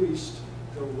increased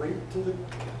the rate to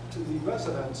the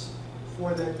residents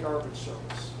for that garbage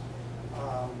service.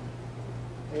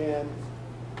 And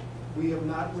we have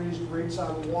not raised rates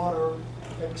on water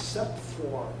except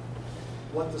for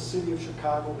what the city of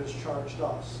Chicago has charged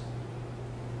us.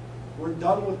 We're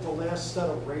done with the last set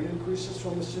of rate increases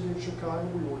from the city of Chicago.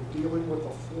 We were dealing with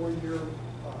a 4-year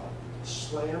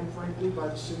slam, frankly, by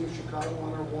the city of Chicago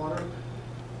on our water.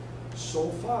 So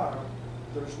far,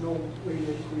 there's no rate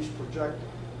increase projected.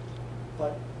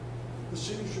 But the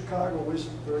city of Chicago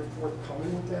isn't very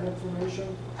forthcoming with that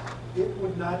information. It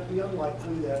would not be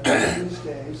unlikely that one of these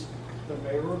days, the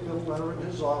mayor will get a letter in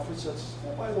his office that says,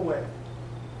 oh, by the way,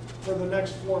 for the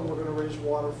next one, we're gonna raise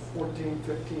water 14,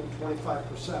 15,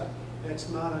 25%. That's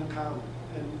not uncommon,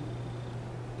 and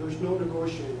there's no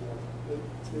negotiating with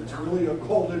it. It's really a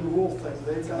golden rule thing.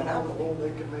 They've got all the rule, they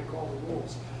can make all the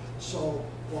rules. So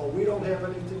while we don't have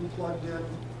anything plugged in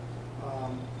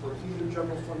for either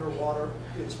general fund or water,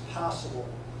 it's possible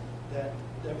that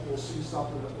we'll see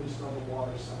something at least on the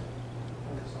water side.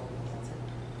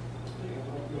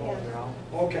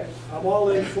 Okay, I'm all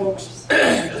in, folks.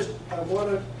 I want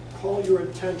to call your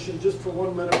attention just for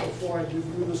 1 minute before I give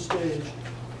you the stage.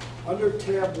 Under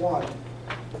tab 1,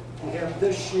 we have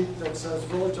this sheet that says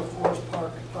Village of Forest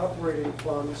Park operating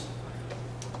funds,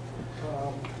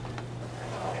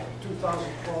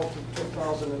 2012 to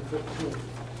 2015.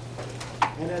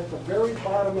 And at the very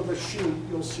bottom of the sheet,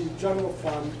 you'll see general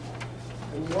fund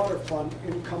and water fund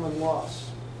income and loss.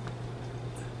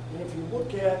 And if you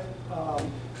look at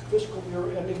fiscal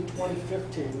year ending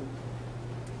 2015,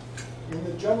 in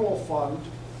the general fund,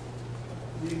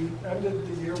 we ended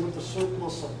the year with a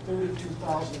surplus of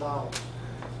 $32,000.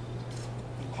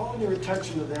 I'm calling your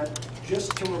attention to that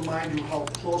just to remind you how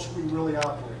close we really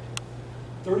operate.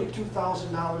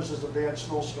 $32,000 is a bad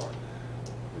snowstorm.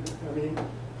 I mean,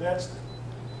 that's,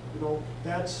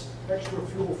 that's extra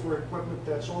fuel for equipment,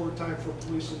 that's overtime for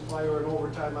police and fire, and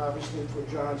overtime obviously for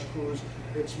John's crews.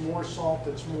 It's more salt,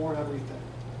 it's more everything.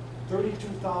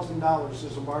 $32,000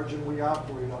 is a margin we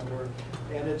operate under,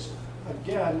 and it's,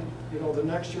 again, the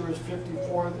next year is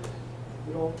 54.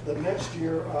 The next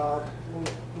year we're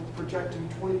projecting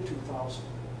 22,000.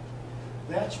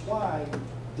 That's why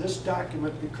this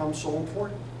document becomes so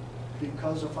important,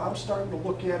 because if I'm starting to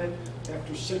look at it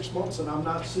after 6 months and I'm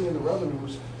not seeing the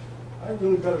revenues, I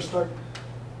really better start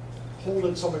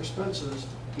holding some expenses,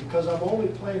 because I'm only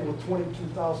playing with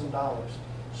 $22,000.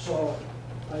 So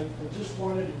I just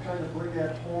wanted to kind of bring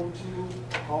that home to you,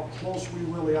 how close we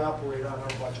really operate on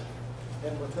our budget.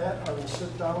 And with that, I will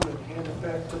sit down and hand it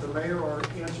back to the mayor or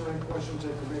answer any questions that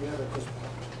you may have at this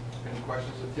point. Any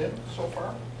questions of Tim so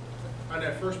far? On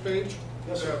that first page,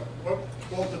 Yes, sir. what,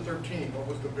 12 to 13, what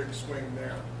was the big swing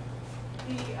there?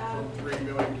 From 3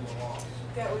 million to a loss?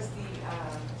 That was the,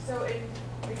 so in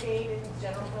the gain in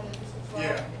general fund and this as well,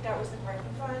 Yeah. that was the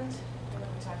parking fund. I know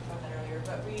we talked about that earlier,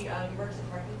 but we merged the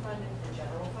parking fund into the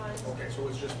general fund. Okay, so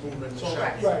it's just moving the So,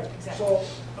 check. right, Exactly. so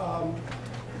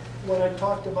when I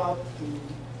talked about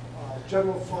the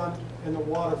general fund and the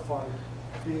water fund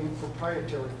being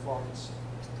proprietary funds,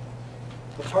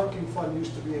 the parking fund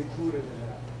used to be included in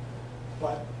that.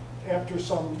 But after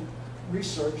some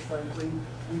research, frankly,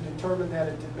 we determined that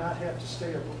it did not have to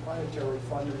stay a proprietary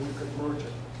fund and we could merge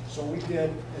it. So we did,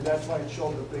 and that's why it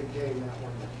showed the big gain that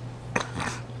one.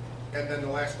 And then the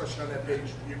last question on that page,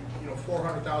 you know,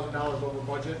 $400,000 over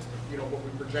budget, you know, what we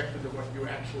projected and what you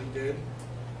actually did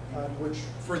Which,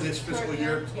 for this fiscal Current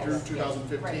year year? through Yes, yes,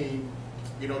 2015.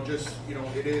 You know, just, you know,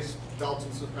 it is belts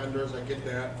and suspenders, I get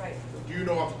that. Right. Do you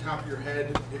know off the top of your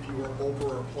head if you were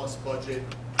over or plus budget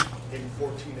in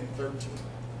 14 and 13?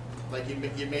 Like you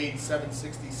made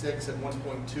 766 at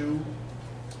 1.2,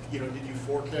 you know, did you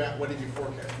forecast, what did you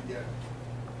forecast to get?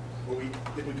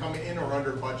 Did we come in or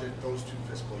under budget those 2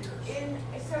 fiscal years? In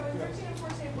 13 and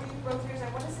 14, we both years, I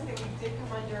want to say that we did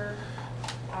come under,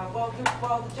 well,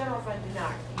 the general fund did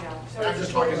not, you know. So I'm it's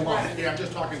just talking towards month, revenue. yeah, I'm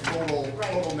just talking total,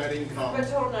 Right. total net income. But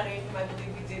total net income, I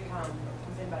believe we did come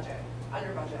within budget,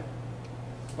 under budget.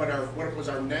 But what was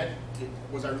our net,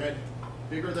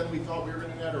 bigger than we thought we were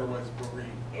gonna net, or were we?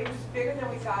 It was bigger than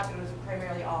we thought, but it was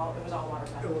primarily all, it was all water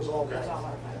fund. It was all It was water. all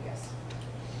water fund, yes.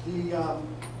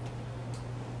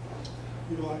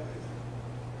 you know,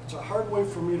 it's a hard way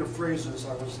for me to phrase this.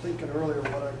 I was thinking earlier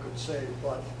what I could say,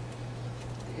 but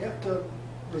you have to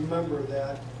remember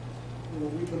that, you know,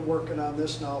 we've been working on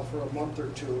this now for a month or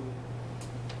two,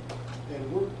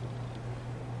 and we're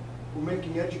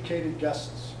making educated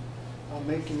guesses. I'm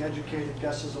making educated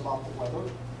guesses about the weather.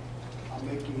 I'm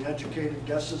making educated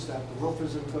guesses that the roof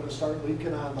isn't gonna start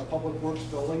leaking on the Public Works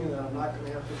building, and that I'm not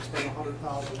gonna have to spend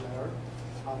 $100,000 there.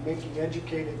 I'm making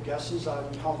educated guesses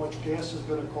on how much gas is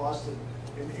gonna cost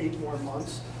in 8 more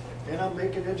months. And I'm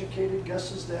making educated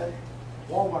guesses that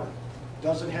Walmart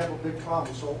doesn't have a big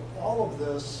problem. So all of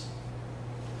this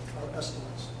are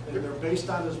estimates, and they're based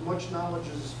on as much knowledge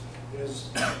as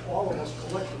all of us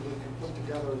collectively can put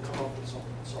together and come up with something.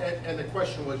 So, And the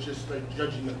question was just like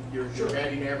judging your Sure.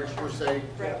 batting average per se.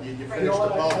 Right. You Right. finished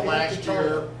what, I above have to last tell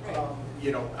year. you,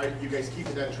 You know, you guys keep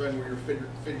that trend where you're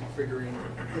figuring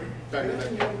better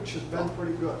batting than. average has been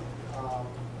pretty good.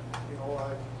 You know,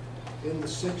 in the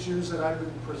 6 years that I've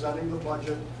been presenting the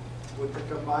budget, with the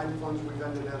combined funds, we've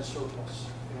ended at a surplus.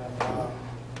 And,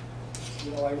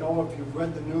 you know, I know if you've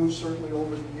read the news, certainly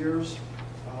over the years,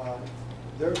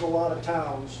 there's a lot of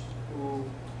towns who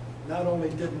not only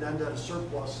didn't end at a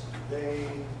surplus, they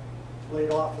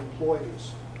laid off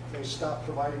employees. They stopped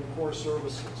providing core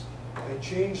services. They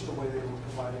changed the way they were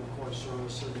providing core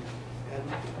services. And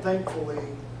thankfully,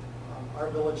 our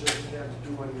village hasn't had to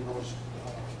do any of those,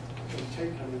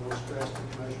 take any of those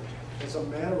drastic measures. As a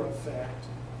matter of fact,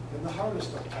 in the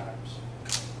hardest of times,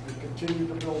 we continue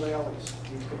to build alleys.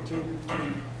 We continue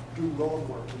to do road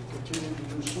work. We continue to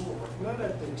do sewer work. Not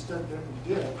at the extent that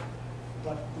we did,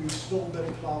 but we've still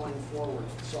been plowing forward.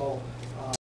 So,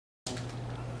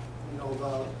 you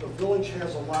know, the village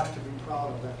has a lot to be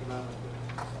proud of economically.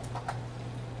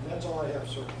 And that's all I have,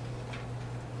 sir.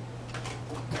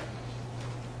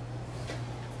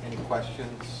 Any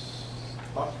questions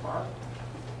thus far?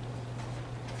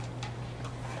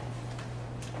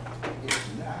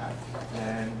 If not,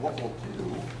 then what we'll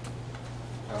do,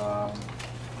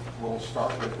 we'll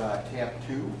start with tab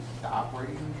 2, the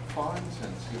operating funds,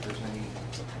 and see if there's any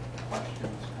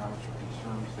questions, comments, or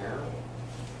concerns there.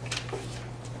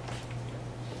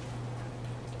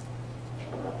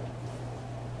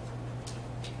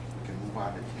 We can move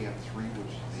on to tab 3,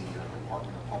 which is the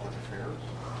Department of Public Affairs.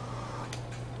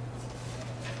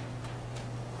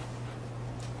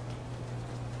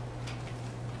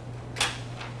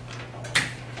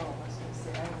 Oh, I was gonna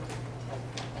say, I would take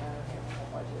that, but I don't have a whole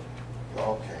budget.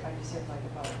 Okay. I just have like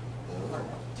about,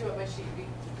 Do you want my sheet to be,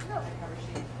 no, the cover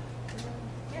sheet?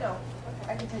 you know,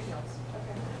 I can take notes.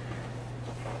 Okay.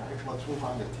 Okay, let's move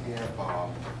on to tab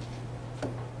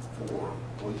 4,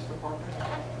 Police Department.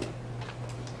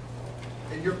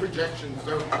 And your projections,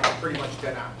 they're pretty much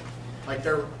dead on. Like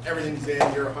everything's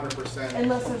in, you're 100%.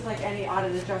 Unless there's like any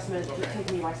audit adjustment to Okay.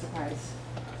 take me by surprise.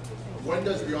 When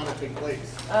does the audit take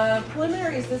place?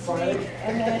 Preliminaries this Friday. week,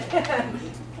 and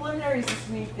then preliminaries this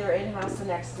week. They're in-house the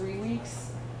next 3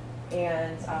 weeks,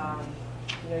 and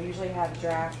you know, usually have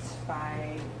draft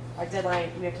by our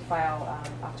deadline. We have to file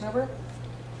October,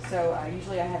 so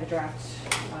usually I have a draft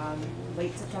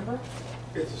late September.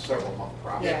 It's a several-month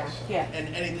process. Yeah.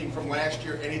 And anything from last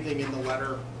year, anything in the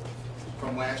letter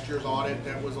from last year's audit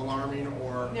that was alarming,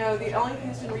 or? No, the only thing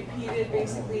that's been repeated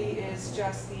basically is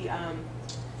just the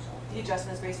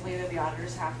adjustments basically that the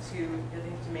auditors have to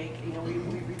make. You know, we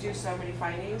reduce so many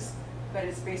findings, but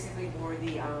it's basically more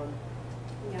the, you know,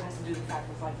 it has to do with the fact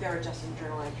that like they're adjusting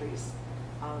journal entries,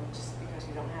 just because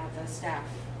we don't have the staff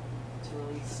to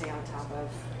really stay on top of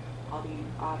all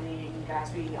the auditing,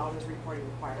 GASB, all those reporting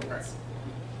requirements.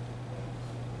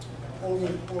 Over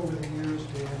the years,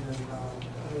 Dan, and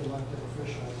other elected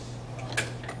officials,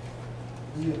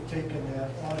 we have taken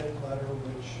that audit letter,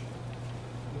 which,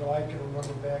 you know, I can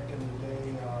remember back in the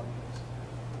day,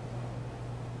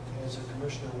 as a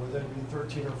commissioner, where there'd be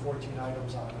 13 or 14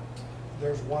 items on it.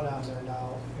 There's one on there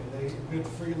now, and they admit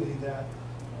freely that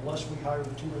unless we hire 2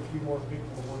 or 3 more people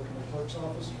to work in the clerk's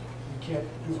office, we can't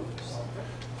do it. So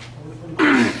we're pretty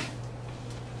good.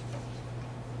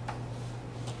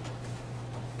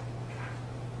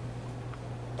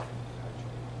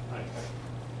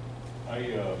 I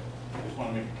just want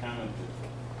to make a comment that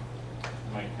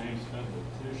my time spent with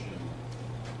Tish and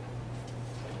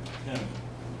Tim,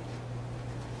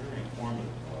 very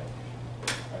informative.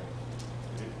 I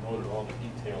noted all the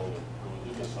detail that goes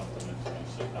into something, and you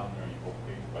sit down there and you go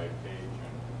page by page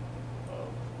and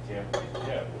tab by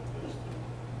tab with this to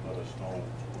let us know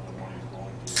where the money's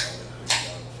going to, how they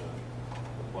figure out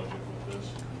the budget with this.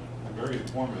 And very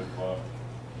informative.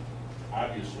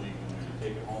 Obviously, when you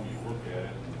take it home, you look at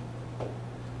it, and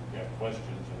you have questions,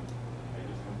 and I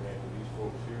just come back to these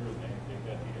folks here, and they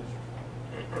got the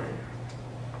answers.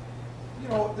 You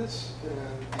know, this,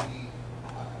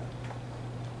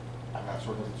 I'm not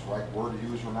certain if it's the right word to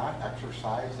use or not,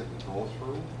 exercise that we go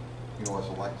through, you know, as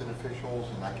elected officials,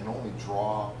 and I can only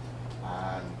draw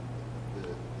on the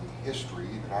history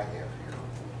that I have here.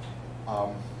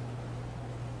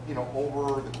 You know,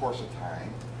 over the course of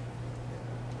time,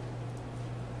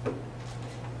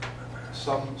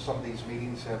 some of these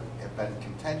meetings have been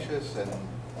contentious and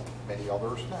many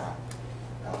others not.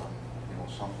 You know,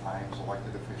 sometimes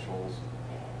elected officials,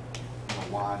 you know,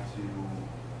 want to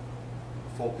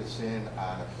focus in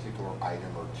on a particular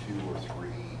item or 2 or 3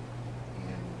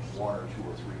 in 1 or 2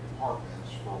 or 3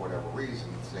 departments for whatever reason,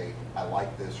 say, I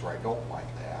like this or I don't like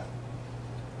that.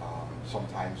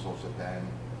 Sometimes those have been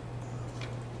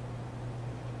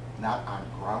not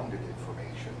ungrounded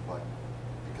information, but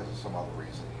because of some other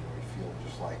reason, you know, you feel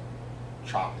just like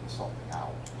chopping something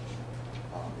out.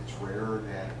 It's rare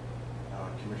that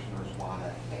commissioners want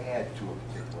to add to a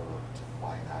particular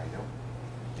line item,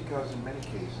 because in many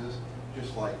cases,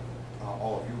 just like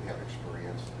all of you have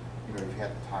experienced, you know, you've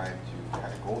had the time to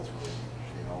kind of go through it,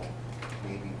 you know,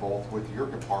 maybe both with your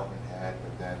department head,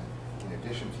 but then in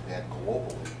addition to that,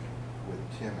 globally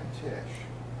with Tim and Tish.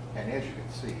 And as you can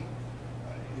see,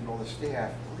 you know, the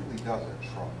staff really does a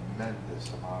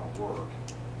tremendous amount of work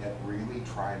at really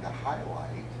trying to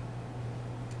highlight,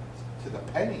 to the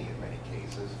penny in many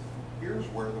cases, here's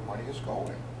where the money is going,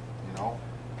 you know?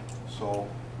 So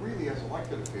really, as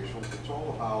elected officials, it's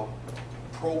all about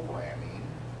programming,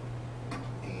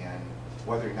 and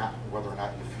whether or not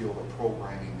you feel the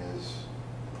programming is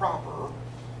proper.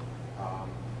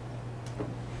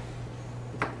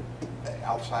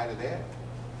 Outside of that,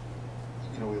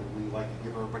 you know, we like to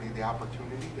give everybody the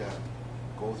opportunity to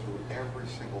go through every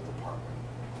single department.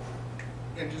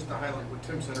 And just to highlight what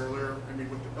Tim said earlier, I mean,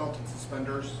 with the belt and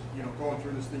suspenders, you know, going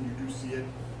through this thing, you do see it.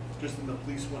 Just in the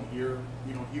police one here,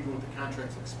 you know, even with the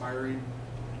contracts expiring,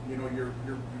 you know, you're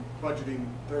budgeting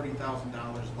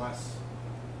 $30,000 less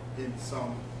in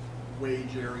some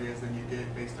wage areas than you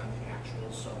did based on the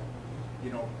actuals. So,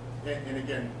 you know, and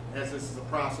again, as this is a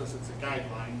process, it's a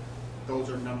guideline.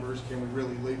 Those are numbers. Can we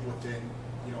really live within,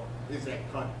 you know, is that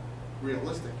cut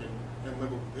realistic and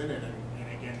live within it? And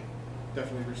again,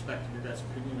 definitely respecting your guys'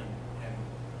 opinion and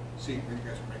seeing where you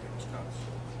guys are making those cuts.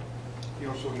 You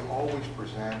know, so we always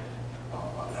present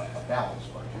a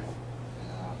balanced budget.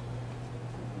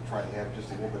 We try to have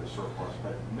just a little bit of surplus,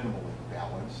 but minimally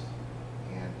balanced.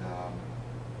 And,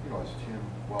 you know, as Tim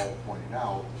well pointed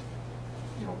out,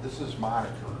 you know, this is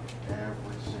monitored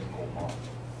every single month.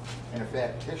 And in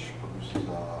fact, Tish produces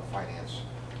a finance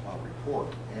report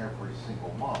every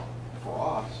single month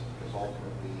for us, because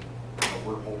ultimately, you know,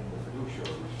 we're holding the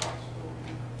fiduciary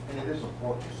responsibility. And it is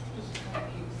important just to kind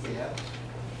of keep tabs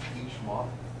each month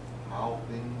how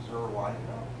things are lining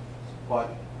up.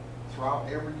 But throughout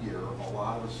every year, a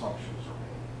lot of assumptions are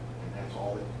made. And that's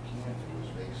all that you can do, is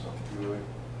make some good,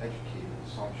 educated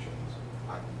assumptions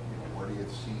on, you know, where do you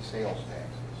see sales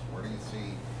taxes? Where do you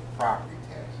see property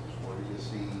taxes? Where do you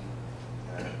see,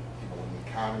 you know, when the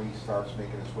economy starts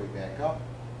making its way back up,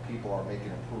 people are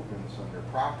making improvements on their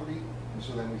property, and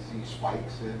so then we see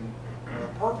spikes in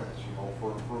permits, you know,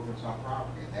 for improvements on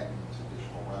property, and that means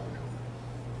additional revenue.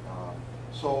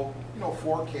 So, you know,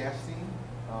 forecasting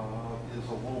is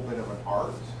a little bit of an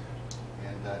art,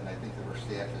 and I think that our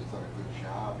staff has done a good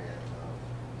job at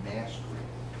mastering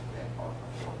that art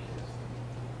of forecasting.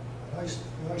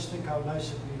 I always think how nice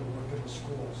it'd be to work in the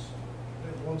schools. They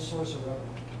have one source of revenue.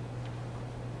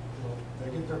 You know,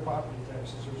 they get their property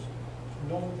taxes. They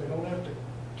don't have to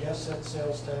guess at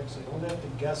sales tax. They don't have to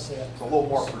guess at. It's a little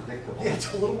more predictable. Yeah,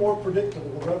 it's a little more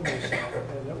predictable revenue side,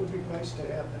 and that would be nice to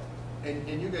have that.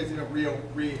 And you guys didn't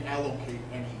reallocate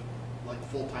any, like,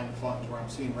 full-time funds, where I'm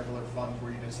seeing regular funds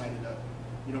where you decided to,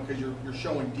 you know, because you're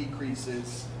showing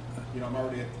decreases, you know, I'm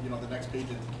already at, you know, the next page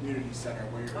at the community center,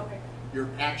 where Okay. your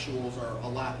actuals are a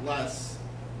lot less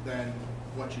than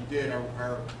what you did.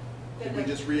 Did we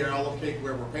just reallocate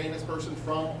where we're paying this person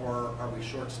from, or are we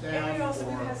short-staffed? And we also, or-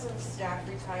 we've had some staff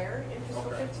retire in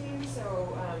fiscal Okay. 15,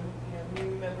 so, you know,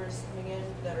 new members coming in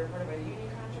that are part of a union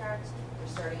contract, they're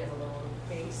starting at a lower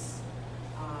base.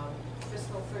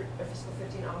 Fiscal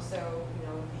 15 also,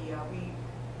 you know, we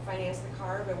financed the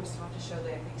car, but we still have to show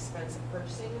the expense of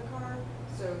purchasing the car.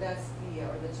 So that's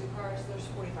or the two cars, there's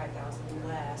 45,000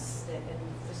 less than in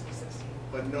fiscal 16.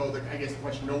 But no, I guess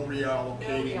much no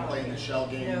reallocating, No playing the shell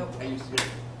game. No. I used to get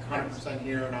 100%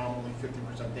 here, now I'm only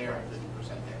 50% there and 50%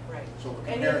 there. Right. So we're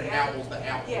Any of comparing the apples to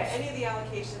apples. Yeah, any of the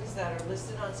allocations that are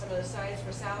listed on some of the sides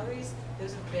for salaries,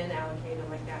 those have been allocated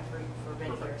like that for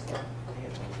many years now. They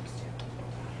have been used to.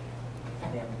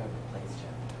 They haven't been replaced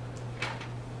yet.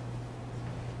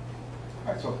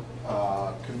 All right, so,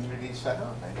 community center,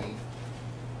 any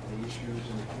issues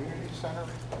in the community center?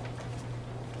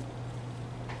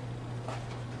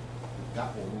 If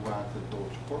not, we'll move on to the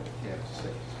village court, tab 6.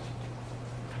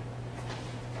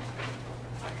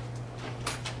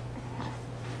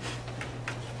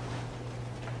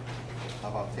 How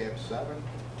about tab 7?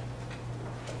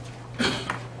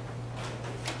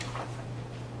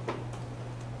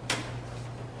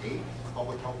 Eight,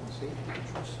 public health and safety.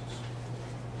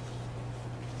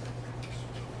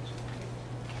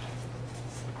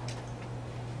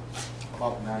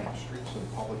 About 9, streets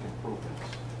and public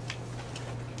improvements.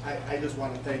 I just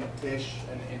want to thank Tish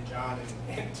and John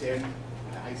and Tim.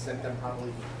 I sent them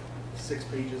probably 6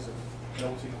 pages of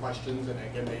notes and questions, and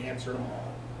again, they answered them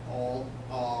all.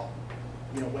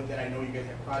 You know, with that, I know you guys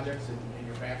have projects and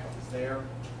your backup is there.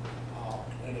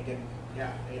 And again,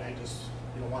 yeah, I just,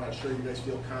 you know, want to assure you guys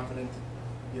feel confident.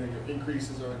 You know, your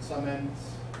increases are in some ends,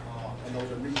 and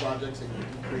those are new projects, and you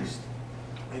increased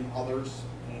in others.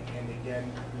 And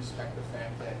again, respect the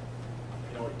fact that,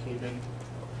 you know, it came in.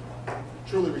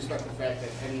 Truly respect the fact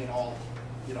that any and all,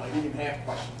 you know, I didn't even have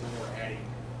questions and you were adding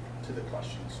to the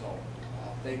questions. So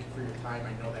thank you for your time.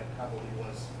 I know that probably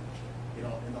was, you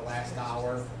know, in the last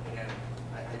hour, and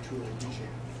I truly appreciate it.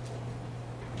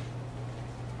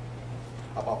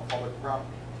 How about public property,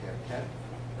 tab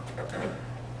 10?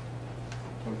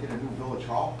 Can we get a new village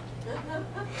hall?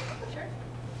 Sure.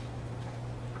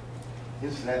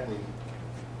 Incidentally,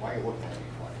 why are you looking at me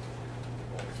funny?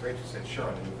 Well, because Rachel said, sure,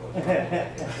 on the new village.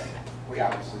 We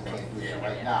obviously can't do that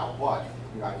right now, but,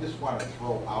 you know, I just want to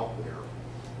throw out there,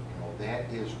 you know,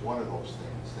 that is one of those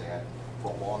things that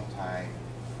for a long time,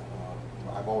 you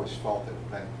know, I've always felt that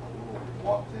I've been a little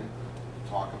reluctant to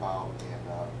talk about,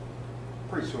 and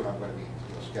pretty soon I'm going to be,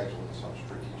 you know, scheduling some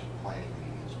strategic planning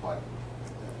meetings, but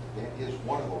that is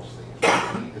one of those things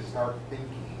where we need to start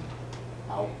thinking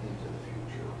out into the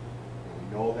future. And we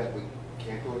know that we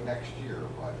can't do it next year,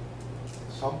 but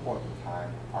at some point in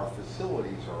time, our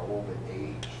facilities are a little bit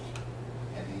aged,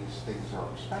 and these things are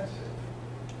expensive.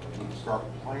 We need to start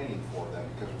planning for them,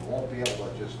 because we won't be able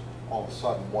to just all of a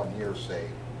sudden one year say,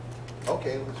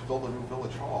 okay, let's build a new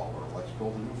village hall, or let's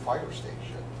build a new fire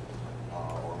station,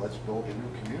 or let's build a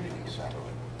new community center.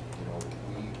 You know,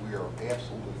 we are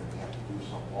absolutely going to have to do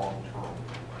some long-term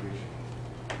vision.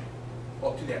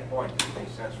 Well, to that point, it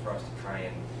makes sense for us to try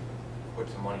and put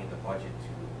some money in the budget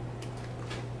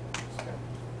to spend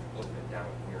a little bit down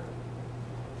here,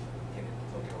 get it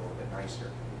looking a little bit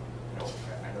nicer. You know,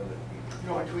 I know that we. You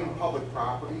know, between public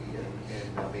property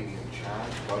and maybe in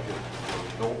John's budget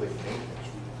for building maintenance,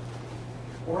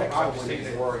 Right, so I was probably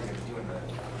thinking more of doing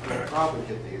we'll probably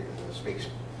get the space.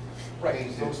 Right,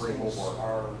 Things those that bring things over.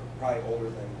 are probably older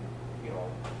than, you know,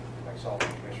 myself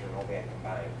and Commissioner Novak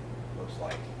combined, looks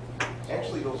like. So,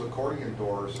 Actually, those accordion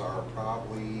doors are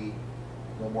probably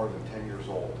no more than 10 years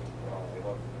old. you know, they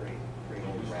look pretty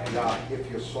old and ragged. Yeah,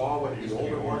 if you saw what the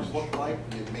older ones looked like,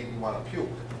 it made me want to puke.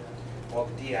 Well,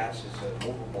 the DS is a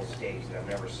movable stage that I've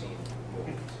never seen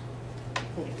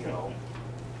moved. You know,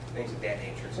 things of that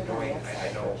nature. It's annoying.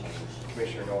 I know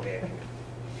Commissioner Novak and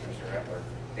Commissioner Epler,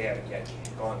 they haven't yet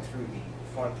gone through the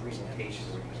fun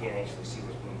presentations where you can't actually see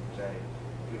what's being presented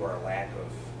due to our lack of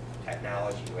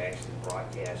technology to actually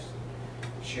broadcast,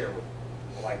 share with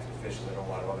elected officials. I know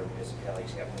a lot of other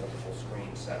municipalities have multiple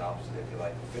screens set up so that the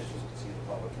elected officials can see, the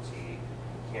public can see,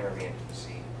 the cameraman can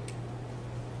see.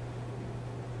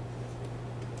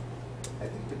 I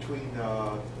think between,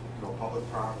 you know, public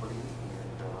property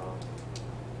and,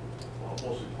 well,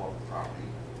 mostly public property,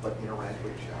 but interact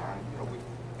with John, you know, we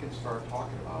can start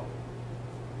talking about,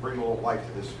 bring a little life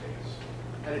to this space.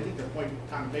 And I think the point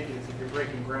Tom's making is if you're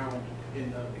breaking ground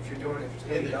in the, If you're doing, if it's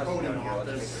gonna in be the dusty coding down here, let's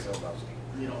make office, it real dusty.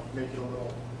 you know, make it a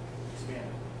little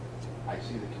expanded. I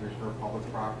see the Commissioner of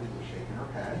Public Property was shaking her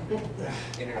head.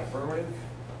 In an affirmative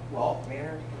Well,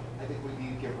 manner, I think we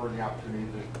need to give her the opportunity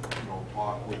to, you know,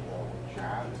 talk with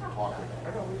Chad, and talk with.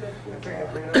 I know, we did, we with, figured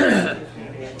uh, bring it up,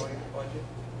 handling the budget.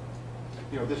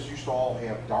 You know, this used to all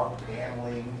have dark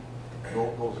paneling,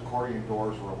 those accordion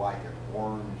doors were like an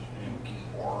orange, inky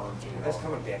orange. you know. That's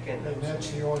coming back in. And that's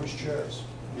the orange chairs.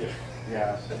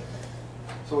 Yes.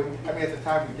 So, I mean, at the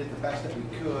time, we did the best that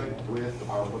we could with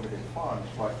our limited funds,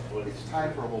 but it's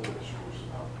time for a little bit of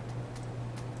sprucing up.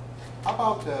 How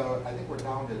about, I think we're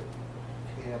down to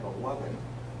tab 11,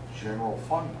 general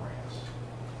fund grants.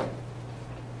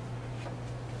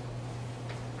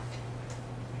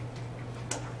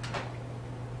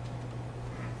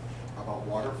 How about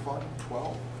water fund,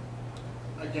 12?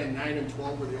 Again, 9 and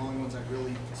 12 were the only ones I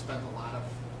really spent a lot of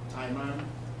time on.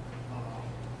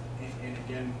 And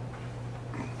again,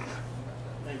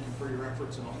 thank you for your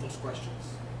efforts and all those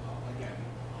questions. Again,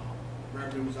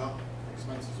 revenue's up,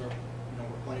 expenses are, you know,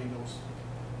 we're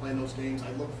playing those games.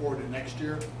 I look forward to next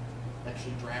year,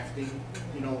 actually drafting,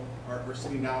 you know, or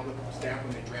sitting down with the staff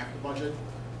when they draft the budget.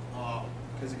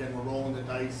 Because again, we're rolling the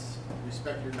dice,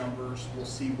 respect your numbers, we'll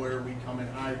see where we come in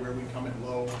high, where we come in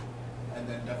low, and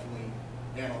then definitely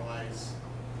analyze,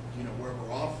 you know, where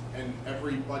we're off. And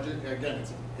every budget, again,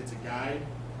 it's a guide,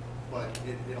 but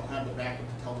it'll have the backup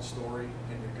to tell the story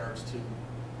in regards to,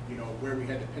 you know, where we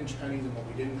had to pinch pennies and what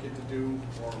we didn't get to do,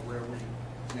 or where we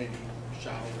maybe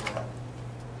shot over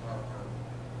our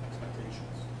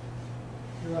expectations.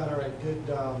 Your Honor, I did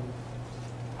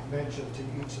mention to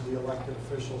each of the elected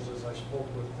officials as I spoke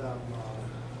with them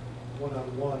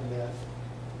one-on-one that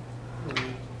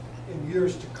in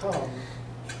years to come,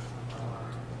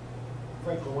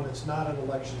 frankly, when it's not an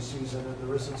election season and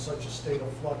there isn't such a state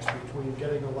of flux between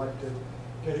getting elected,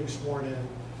 getting sworn in,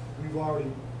 we've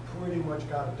already pretty much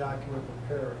got a document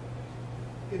prepared.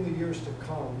 In the years to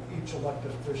come, each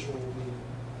elected official will be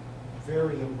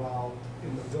very involved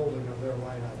in the building of their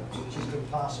line items. It's just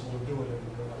impossible to do it in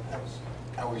a good like this.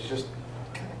 I was just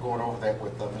kind of going over that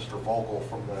with Mr. Vogel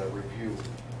from the review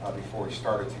before he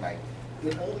started tonight.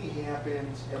 It only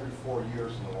happens every 4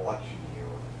 years in an election year.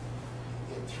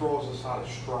 It throws us out of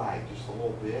stride just a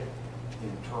little bit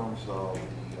in terms of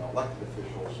the elected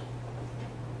officials'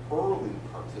 early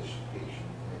participation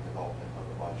in the development of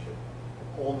the budget,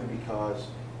 only because,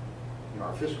 you know,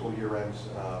 our fiscal year ends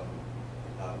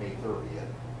May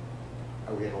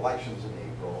 30th. We had elections in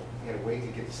April. We had to wait to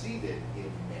get seated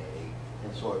in May,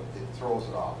 and so it throws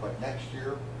it off. But next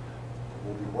year,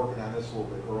 we'll be working on this a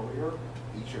little bit earlier.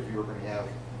 Each of you are going to have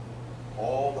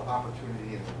all the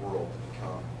opportunity in the world to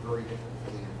become very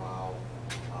differently involved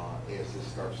as this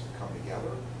starts to come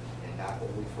together, and not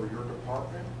only for your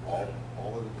department, all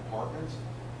of the departments,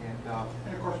 and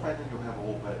of course by then you'll have a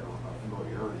little better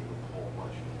familiarity with the whole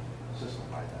budgeting system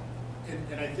by then.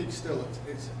 And I think still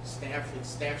it's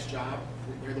staff's job.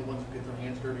 They're the ones who get their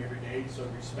hands dirty every day. So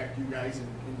respect you guys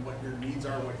and what your needs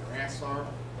are, what your asks are.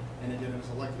 And again, as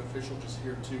elected official, just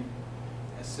here to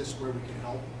assist where we can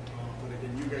help. But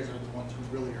again, you guys are the ones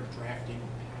who really are drafting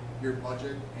your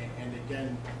budget. And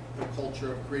again, the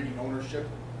culture of creating ownership.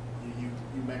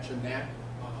 You mentioned that.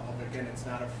 Again, it's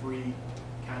not a free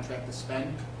contract to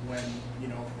spend. When, you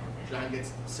know, John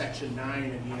gets Section 9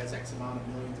 and he has X amount of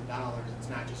millions of dollars, it's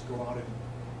not just go out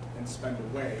and spend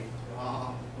away.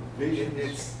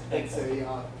 It's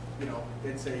a you know,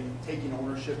 it's a taking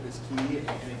ownership is key.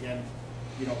 And again,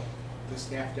 you know, the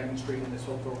staff demonstrating this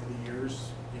hope over the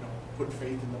years, you know, put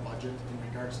faith in the budget in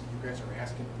regards to you guys are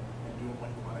asking and doing what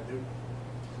you want to do.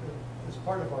 As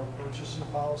part of our purchasing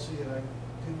policy, and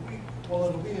well,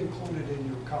 it'll be included in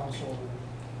your council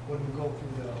when we go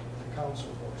through the council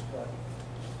books, but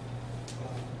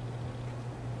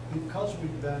because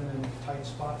we've been in tight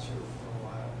spots here for a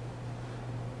while,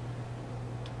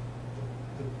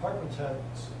 the department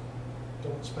heads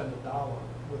don't spend a dollar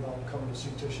without coming to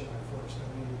see Tish and I first.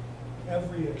 I mean,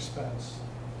 every expense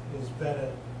is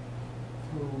vetted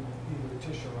through either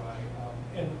Tish or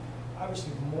I. And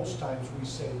obviously, most times we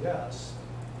say yes,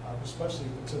 especially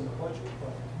if it's in the budget,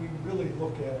 but we really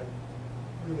look at it,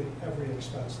 really every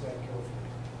expense that carefully.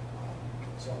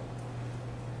 So.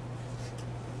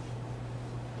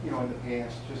 You know, in the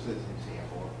past, just as an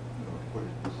example, you know, to put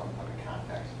it in some type of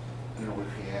context, you know, if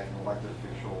you had an elected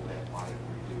official that wanted to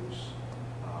reduce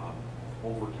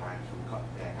overtime through cut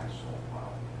back on snow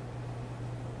plowing.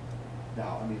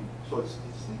 Now, I mean, so it's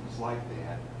things like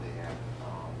that,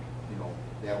 you know,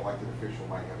 that elected official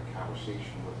might have a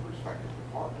conversation with the respective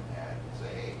department head and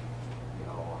say, hey, you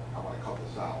I want to cut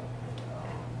this out.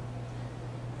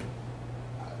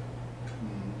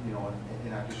 You know,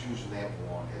 and I'm just using that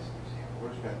one as an example.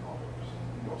 There's been others.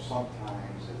 You know,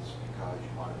 sometimes it's because you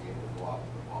want to be able to go out to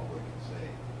the public and say,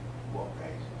 well,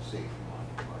 guys, save your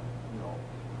money. But, you know,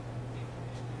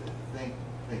 thank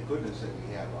goodness that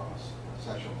we have a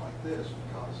session like this,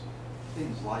 because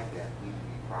things like that need to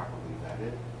be properly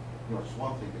vetted. You know, it's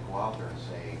one thing to go out there and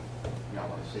say, you know, I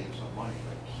want to save some money,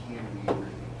 but can we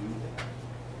really do that?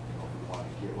 You know, if we want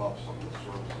to give up some of the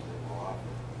services that we're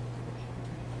offering.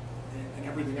 And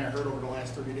everything I heard over the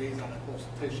last 30 days on it, both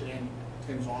Tish and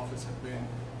Tim's office have been,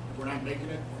 if we're not making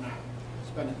it, we're not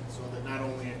spending it. So that not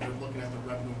only they're looking at the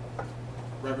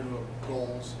revenue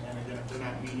goals, and again, if they're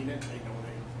not meeting it, they know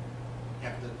they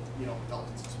have to, you know, belt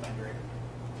and suspend rate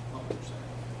 100%.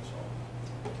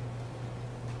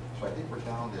 So I think we're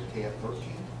down to tab 13,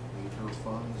 major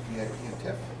funds, VIP and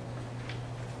TIF.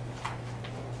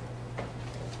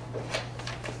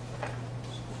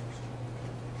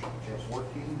 Tab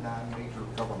 14, non-major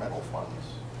governmental funds.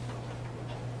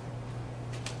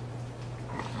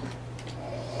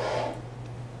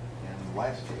 And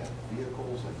last tab,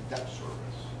 vehicles and debt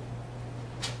service.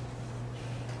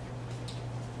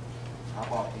 How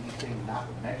about anything not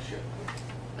mentioned?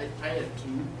 I had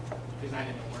two, because I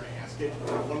didn't know where to ask it.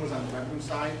 One was on the revenue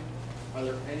side. Are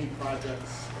there any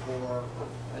projects or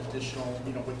additional,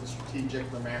 you know, with the strategic,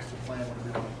 the master plan, whatever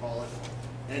you want to call it,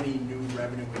 any new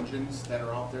revenue engines that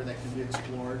are out there that can be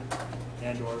explored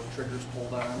and or triggers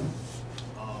pulled on?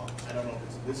 I don't know if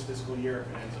it's this fiscal year,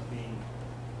 if it ends up being,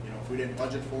 you know, if we didn't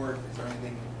budget for it, is there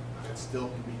anything that still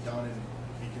can be done and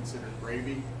be considered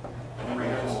gravy?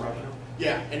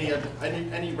 Yeah,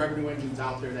 any revenue engines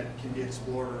out there that can be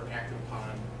explored or acted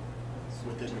upon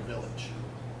within the village.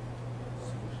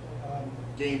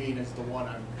 Gaming is the one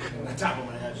on the top of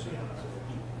my head.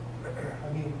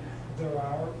 I mean, there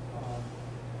are,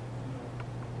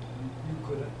 you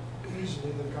could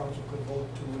easily, the council could vote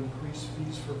to increase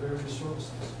fees for various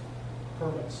services.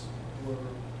 Permits were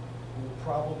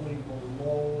probably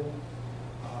below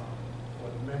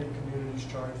what many communities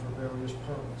charge for various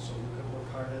permits, so we could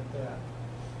look hard at that.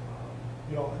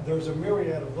 You know, there's a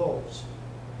myriad of those,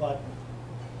 but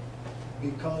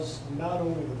because not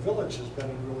only the village has been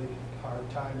in really hard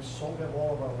times, so have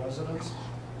all of our residents.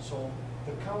 So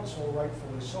the council,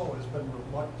 rightfully so, has been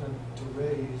reluctant to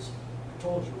raise. I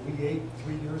told you, we ate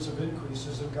 3 years of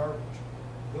increases in garbage.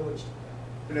 Village did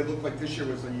that. And it looked like this year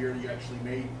was the year you actually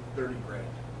made 30 grand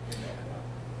in that.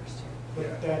 But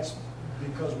Yeah. that's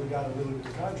because we got a really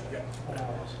good contract. Yeah.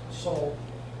 So,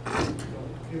 you know,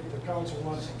 if the council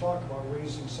wants to talk about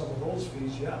raising some of those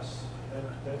fees, yes,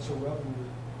 that's a revenue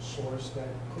source that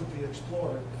could be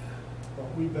explored. But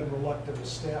we've been reluctant as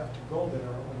staff to go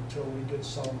there until we get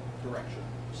some Direction.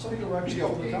 direction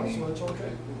from the council. It's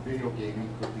okay. Video gaming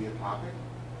could be a topic,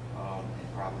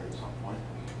 and probably at some point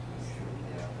we should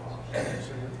have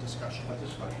So your discussion. a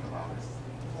discussion about it.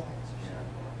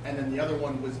 Yeah. And then the other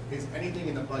one was, is anything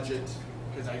in the budget,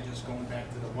 because I just going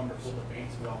back to the wonderful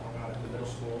debates we all hung out at the middle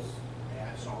schools, and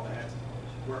I saw that,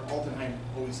 where Altenheim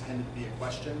always tended to be a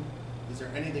question. Is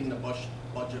there anything in the budget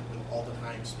with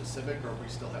Altenheim specific, or we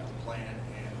still have to plan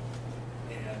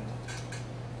and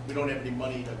we don't have any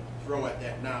money to throw at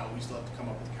that now, we still have to come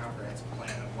up with a comprehensive plan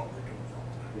on what we're doing for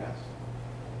Altenheim? Yes.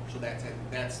 So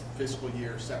that's fiscal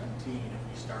year 17, if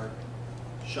we start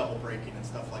shovel breaking and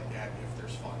stuff like that, if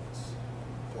there's funds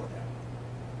for that.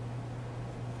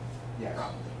 Yes.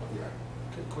 Probably. Yeah.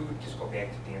 Could we just go back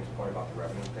to Dan's point about the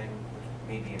revenue thing, which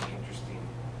may be an interesting,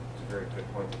 it's a very good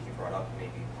point that you brought up,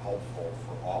 may be helpful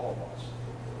for all of us.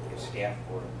 If staff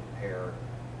were to prepare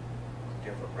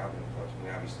different revenue points,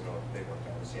 we obviously know the big ones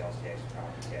are the sales tax,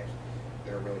 property tax,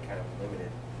 they're really kind of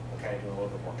limited. We're kind of doing a little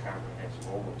bit more comprehensive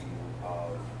overview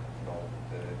of, you know,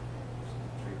 the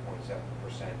 3.7%,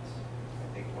 I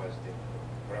think it was,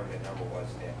 whatever that number was,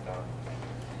 that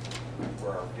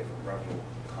where our different revenue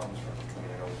comes from. I mean,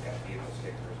 I know we've got vehicle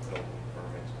stickers, building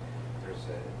permits. There's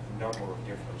a number of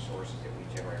different sources that we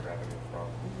generate revenue from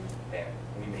that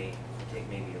we may take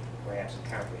maybe perhaps a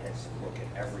comprehensive look at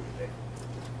everything.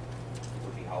 It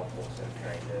would be helpful instead of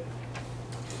trying to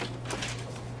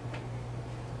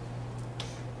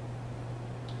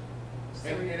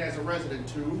And as a resident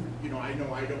too, you know I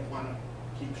don't want to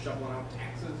keep shoveling out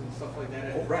taxes and stuff like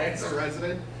that Oh, right. as a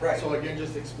resident. Right. So again,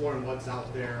 just exploring what's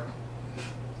out there.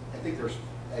 I think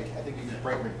I think you could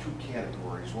break them in two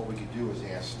categories. What we could do is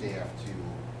ask staff to,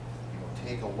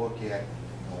 take a look at,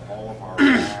 all of our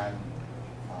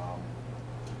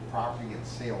property and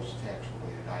sales tax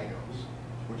related items,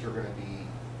 which are going to be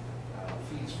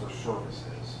fees for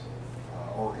services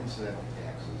or incidental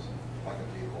taxes. like a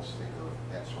vehicle sticker,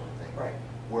 that sort of thing. Right.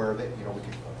 Where that, you know, we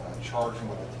could charge them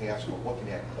with the task of looking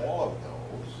at all of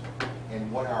those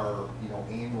and what our, you know,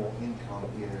 annual income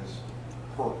is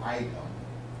per item.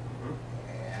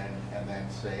 And then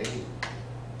say, you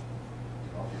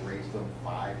know, if you raise them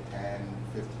 5, 10,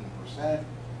 15%,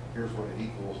 here's what it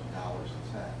equals in dollars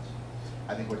and cents.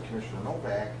 I think what Commissioner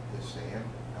Novak is saying,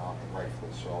 and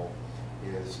rightfully so,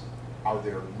 is are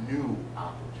there new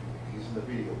opportunities? And the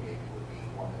video game would be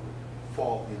one that would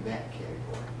fall in that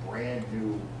category, brand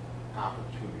new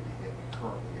opportunity that we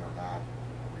currently are not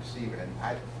receiving.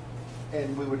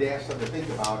 And we would ask them to think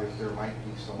about if there might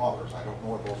be some others. I don't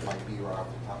know what those might be right off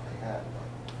the top of my head, but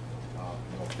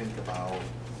you know, think about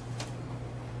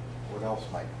what else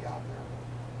might be out there.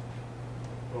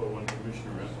 Well, when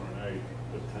Commissioner Ethel and I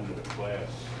attended a class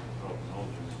out in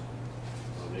Elgin,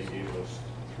 they gave us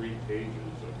 3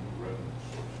 pages of new revenue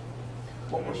sources.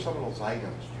 What were some of those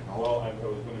items, do you know? Well, I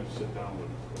was gonna sit down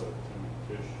with Tim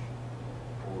Fish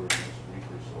over the next week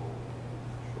or so,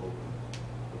 and show them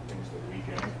the things that we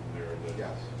get from there, that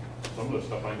Yes. some of the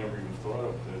stuff I never even thought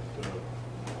of, that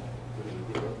is a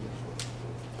good revenue source.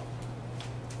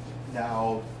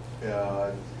 Now,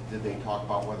 did they talk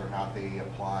about whether or not they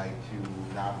apply to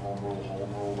non-home rule,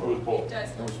 home rule? It or- was both. It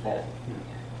does It was list both.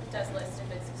 It does list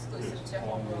if it's exclusive to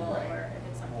home rule or if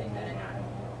it's something that a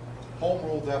non-home rule. Home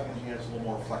rule definitely has a little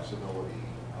more flexibility,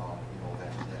 you know,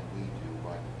 than we do,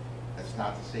 but that's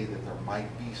not to say that there might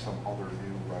be some other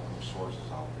new revenue sources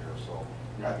out there. So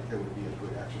I think that would be a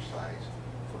good exercise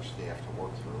for staff to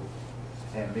work through.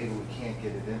 And maybe we can't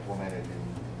get it implemented in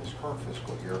this current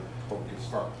fiscal year, but we could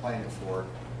start planning for it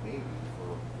maybe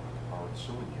for our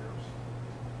ensuing years.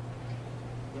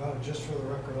 Just for the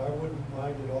record, I wouldn't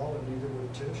mind at all, and neither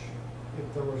would Tish,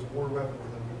 if there was more revenue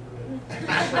than we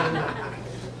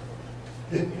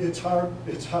permitted.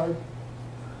 It's hard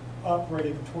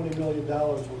operating $20 million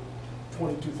with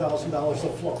 $22,000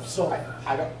 of fluff, so.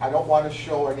 I don't want to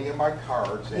show any of my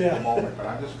cards at Yeah. the moment, but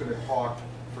I'm just going to talk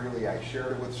freely. I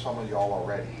shared it with some of y'all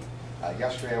already.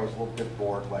 Yesterday, I was a little bit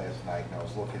bored last night, and I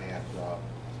was looking at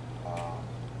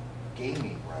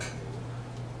gaming revenue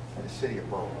in the city of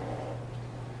Berlin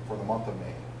for the month of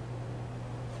May.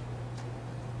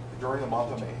 During the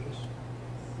month of May,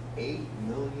 $8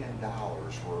 million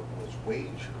was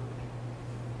wagered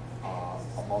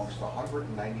amongst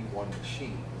 191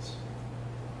 machines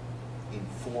in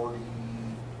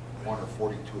 41 or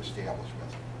 42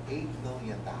 establishments. $8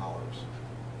 million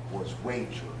was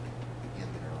wagered in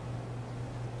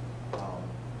there.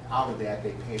 Out of that,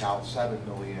 they paid out $7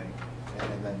 million,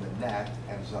 and then the net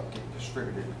ends up getting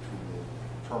distributed between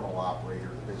the terminal operator,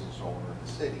 the business owner, and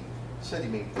the city. The city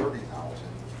made $30,000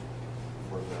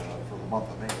 for the month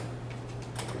of May.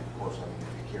 Of course, I mean,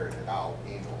 if you carried it out,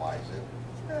 annualize it,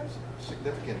 that's a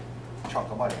significant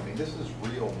chunk of money. I mean, this is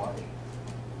real money.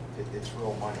 It's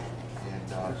real money,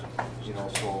 and you know,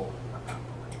 so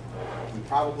we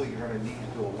probably are going to need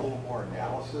to do a little more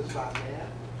analysis on that,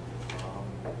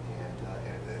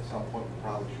 and at some point we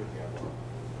probably should have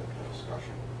a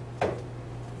discussion.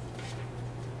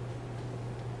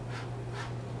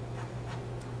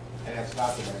 And that's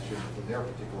not to mention, in their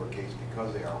particular case,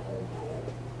 because they are home rule,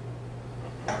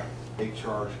 they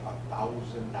charge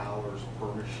 $1,000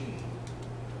 per machine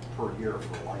per year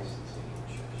for licensing.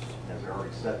 As I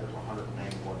already said, there's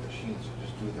 191 machines, so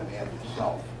just do the math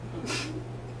yourself.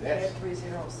 They have 3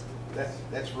 zeros.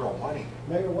 That's real money.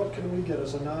 Mayor, what can we get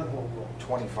as a non-home rule?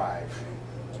 25.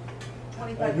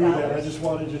 I knew that, I just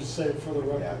wanted you to say it for the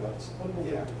record. Yeah. That's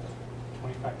unbelievable.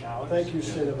 $25? Thank you,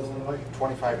 State of Illinois.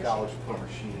 $25 per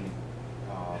machine.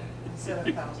 Instead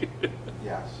of 1,000.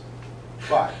 Yes,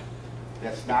 but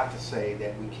that's not to say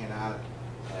that we cannot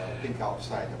think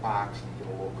outside the box and get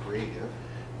a little creative.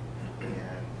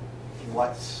 And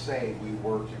let's say we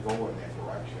were to go in that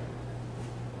direction,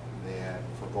 then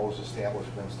for those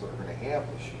establishments that are going to have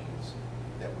machines,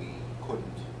 that we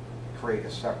couldn't create a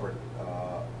separate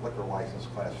liquor license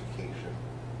classification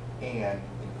and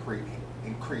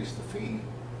increase the fee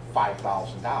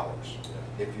 $5,000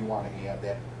 if you want to have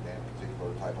that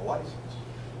particular type of license.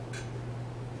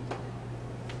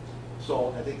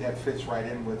 So I think that fits right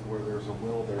in with where there's a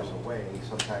will, there's a way.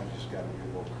 Sometimes you just got to be a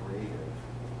little creative.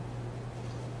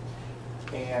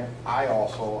 And I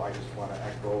just want to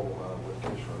echo what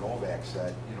Commissioner Novak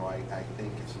said. You know, I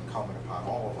think it's incumbent upon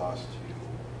all of us to,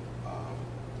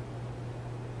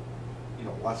 you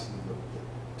know, lessen the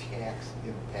tax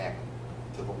impact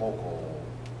to the local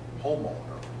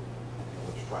homeowner. You know,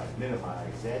 let's try to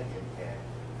minimize that impact.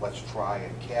 Let's try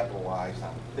and capitalize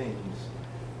on things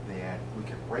that we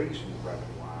can raise new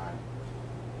revenue on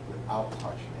without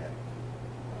touching that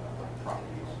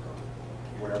property owner.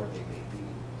 You whatever they may be.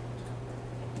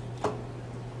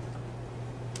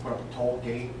 Put up a toll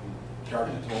gate and charge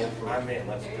a toll for. I'm in,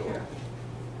 let's do it.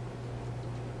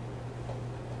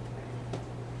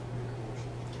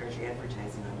 Charge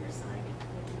advertising on your sign.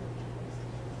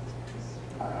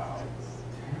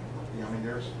 Yeah, I mean,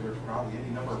 there's probably any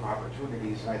number of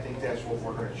opportunities, and I think that's what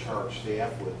we're gonna charge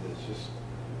staff with, is just,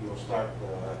 start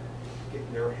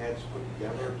getting their heads put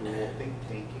together, do a little think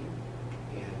tanking,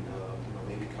 and,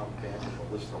 maybe come back with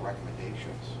a list of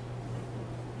recommendations.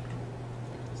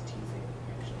 Just teasing,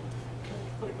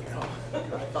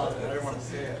 I thought that, I didn't want to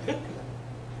say it.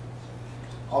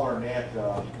 Other than that,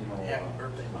 Happy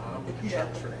birthday, Mom.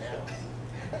 Charge for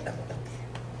that.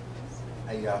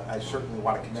 I certainly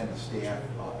want to commend the staff,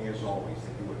 as always,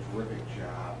 they do a terrific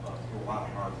job, do a lot of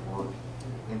hard work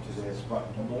into this, but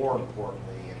more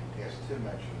importantly, and as Tim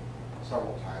mentioned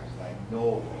several times, and I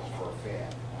know this for a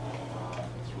fact,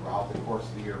 throughout the course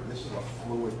of the year, this is a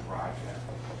fluid project,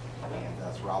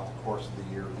 and throughout the course of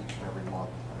the year, each and every month,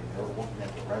 I mean, they're looking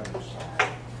at the revenue side,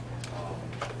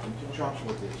 in conjunction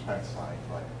with the expense side,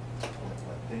 but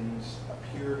when things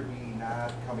appear to be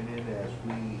not coming in as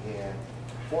we had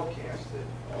forecasted,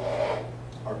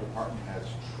 our department heads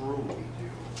truly do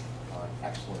an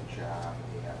excellent job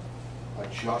at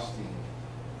adjusting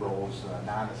those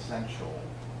non-essential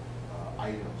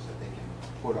items that they can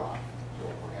put on, so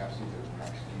perhaps either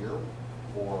next year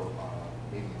or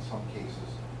maybe in some cases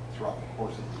throughout the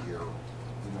course of the year,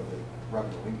 the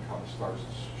revenue income starts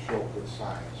to show good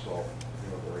signs, so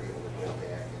they're able to go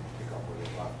back and pick up where they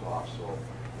left off. So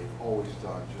they've always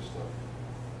done just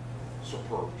a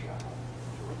superb job.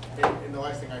 And the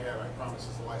last thing I have, I promise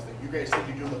is the last thing. You guys said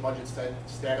you do the budget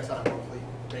status on a monthly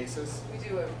basis. We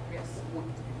do, yes.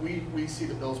 We see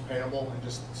the bills payable and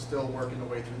just still working the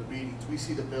way through the meetings. We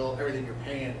see the bill, everything you're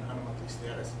paying on a monthly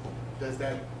status. Does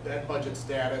that budget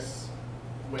status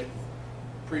with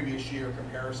previous year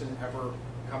comparison ever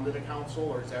come to the council,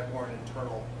 or is that more an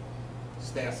internal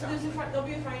staff So document? there'll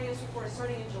be a finance report,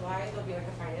 starting in July, there'll be like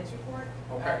a finance report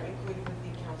Okay. included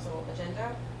with the council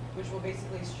agenda, which will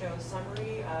basically show a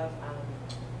summary of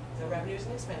the revenues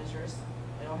and expenditures.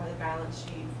 And I'll have the balance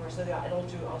sheet for,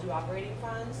 I'll do operating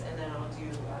funds, and then I'll do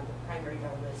the primary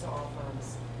government, so all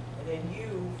funds. And then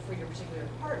you, for your particular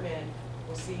department,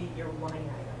 will see your line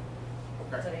item.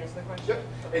 Does that Okay. answer the question?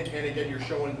 Yep. And again, you're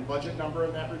showing the budget number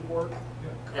in that report?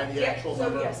 And the Yeah, actual so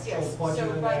number? yes, So budget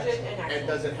so and budget actual. and actual. And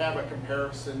does it have a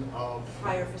comparison of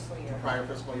Prior fiscal year. prior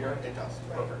fiscal year? It does.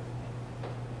 Right.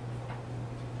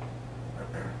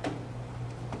 Perfect.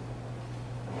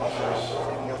 Unless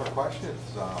there's any other questions,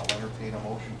 I'll entertain a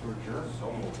motion to adjourn.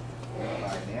 So moved. Moved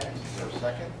by Nance, is there a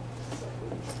second?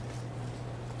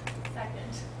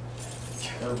 Second.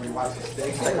 Everybody wants to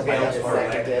stay?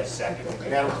 Second.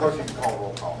 Madam Clerk, you can call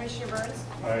roll call. Commissioner Burns?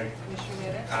 Aye. Commissioner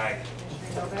Nivett? Aye.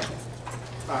 Commissioner Novak?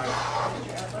 Aye.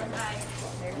 Commissioner Evler? Aye.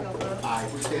 Mayor Kilgore? Aye,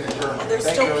 we stand adjourned. There's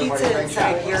Thank you, still everybody. pizza Thank you.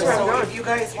 inside here, so if you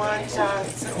guys want some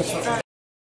pizza,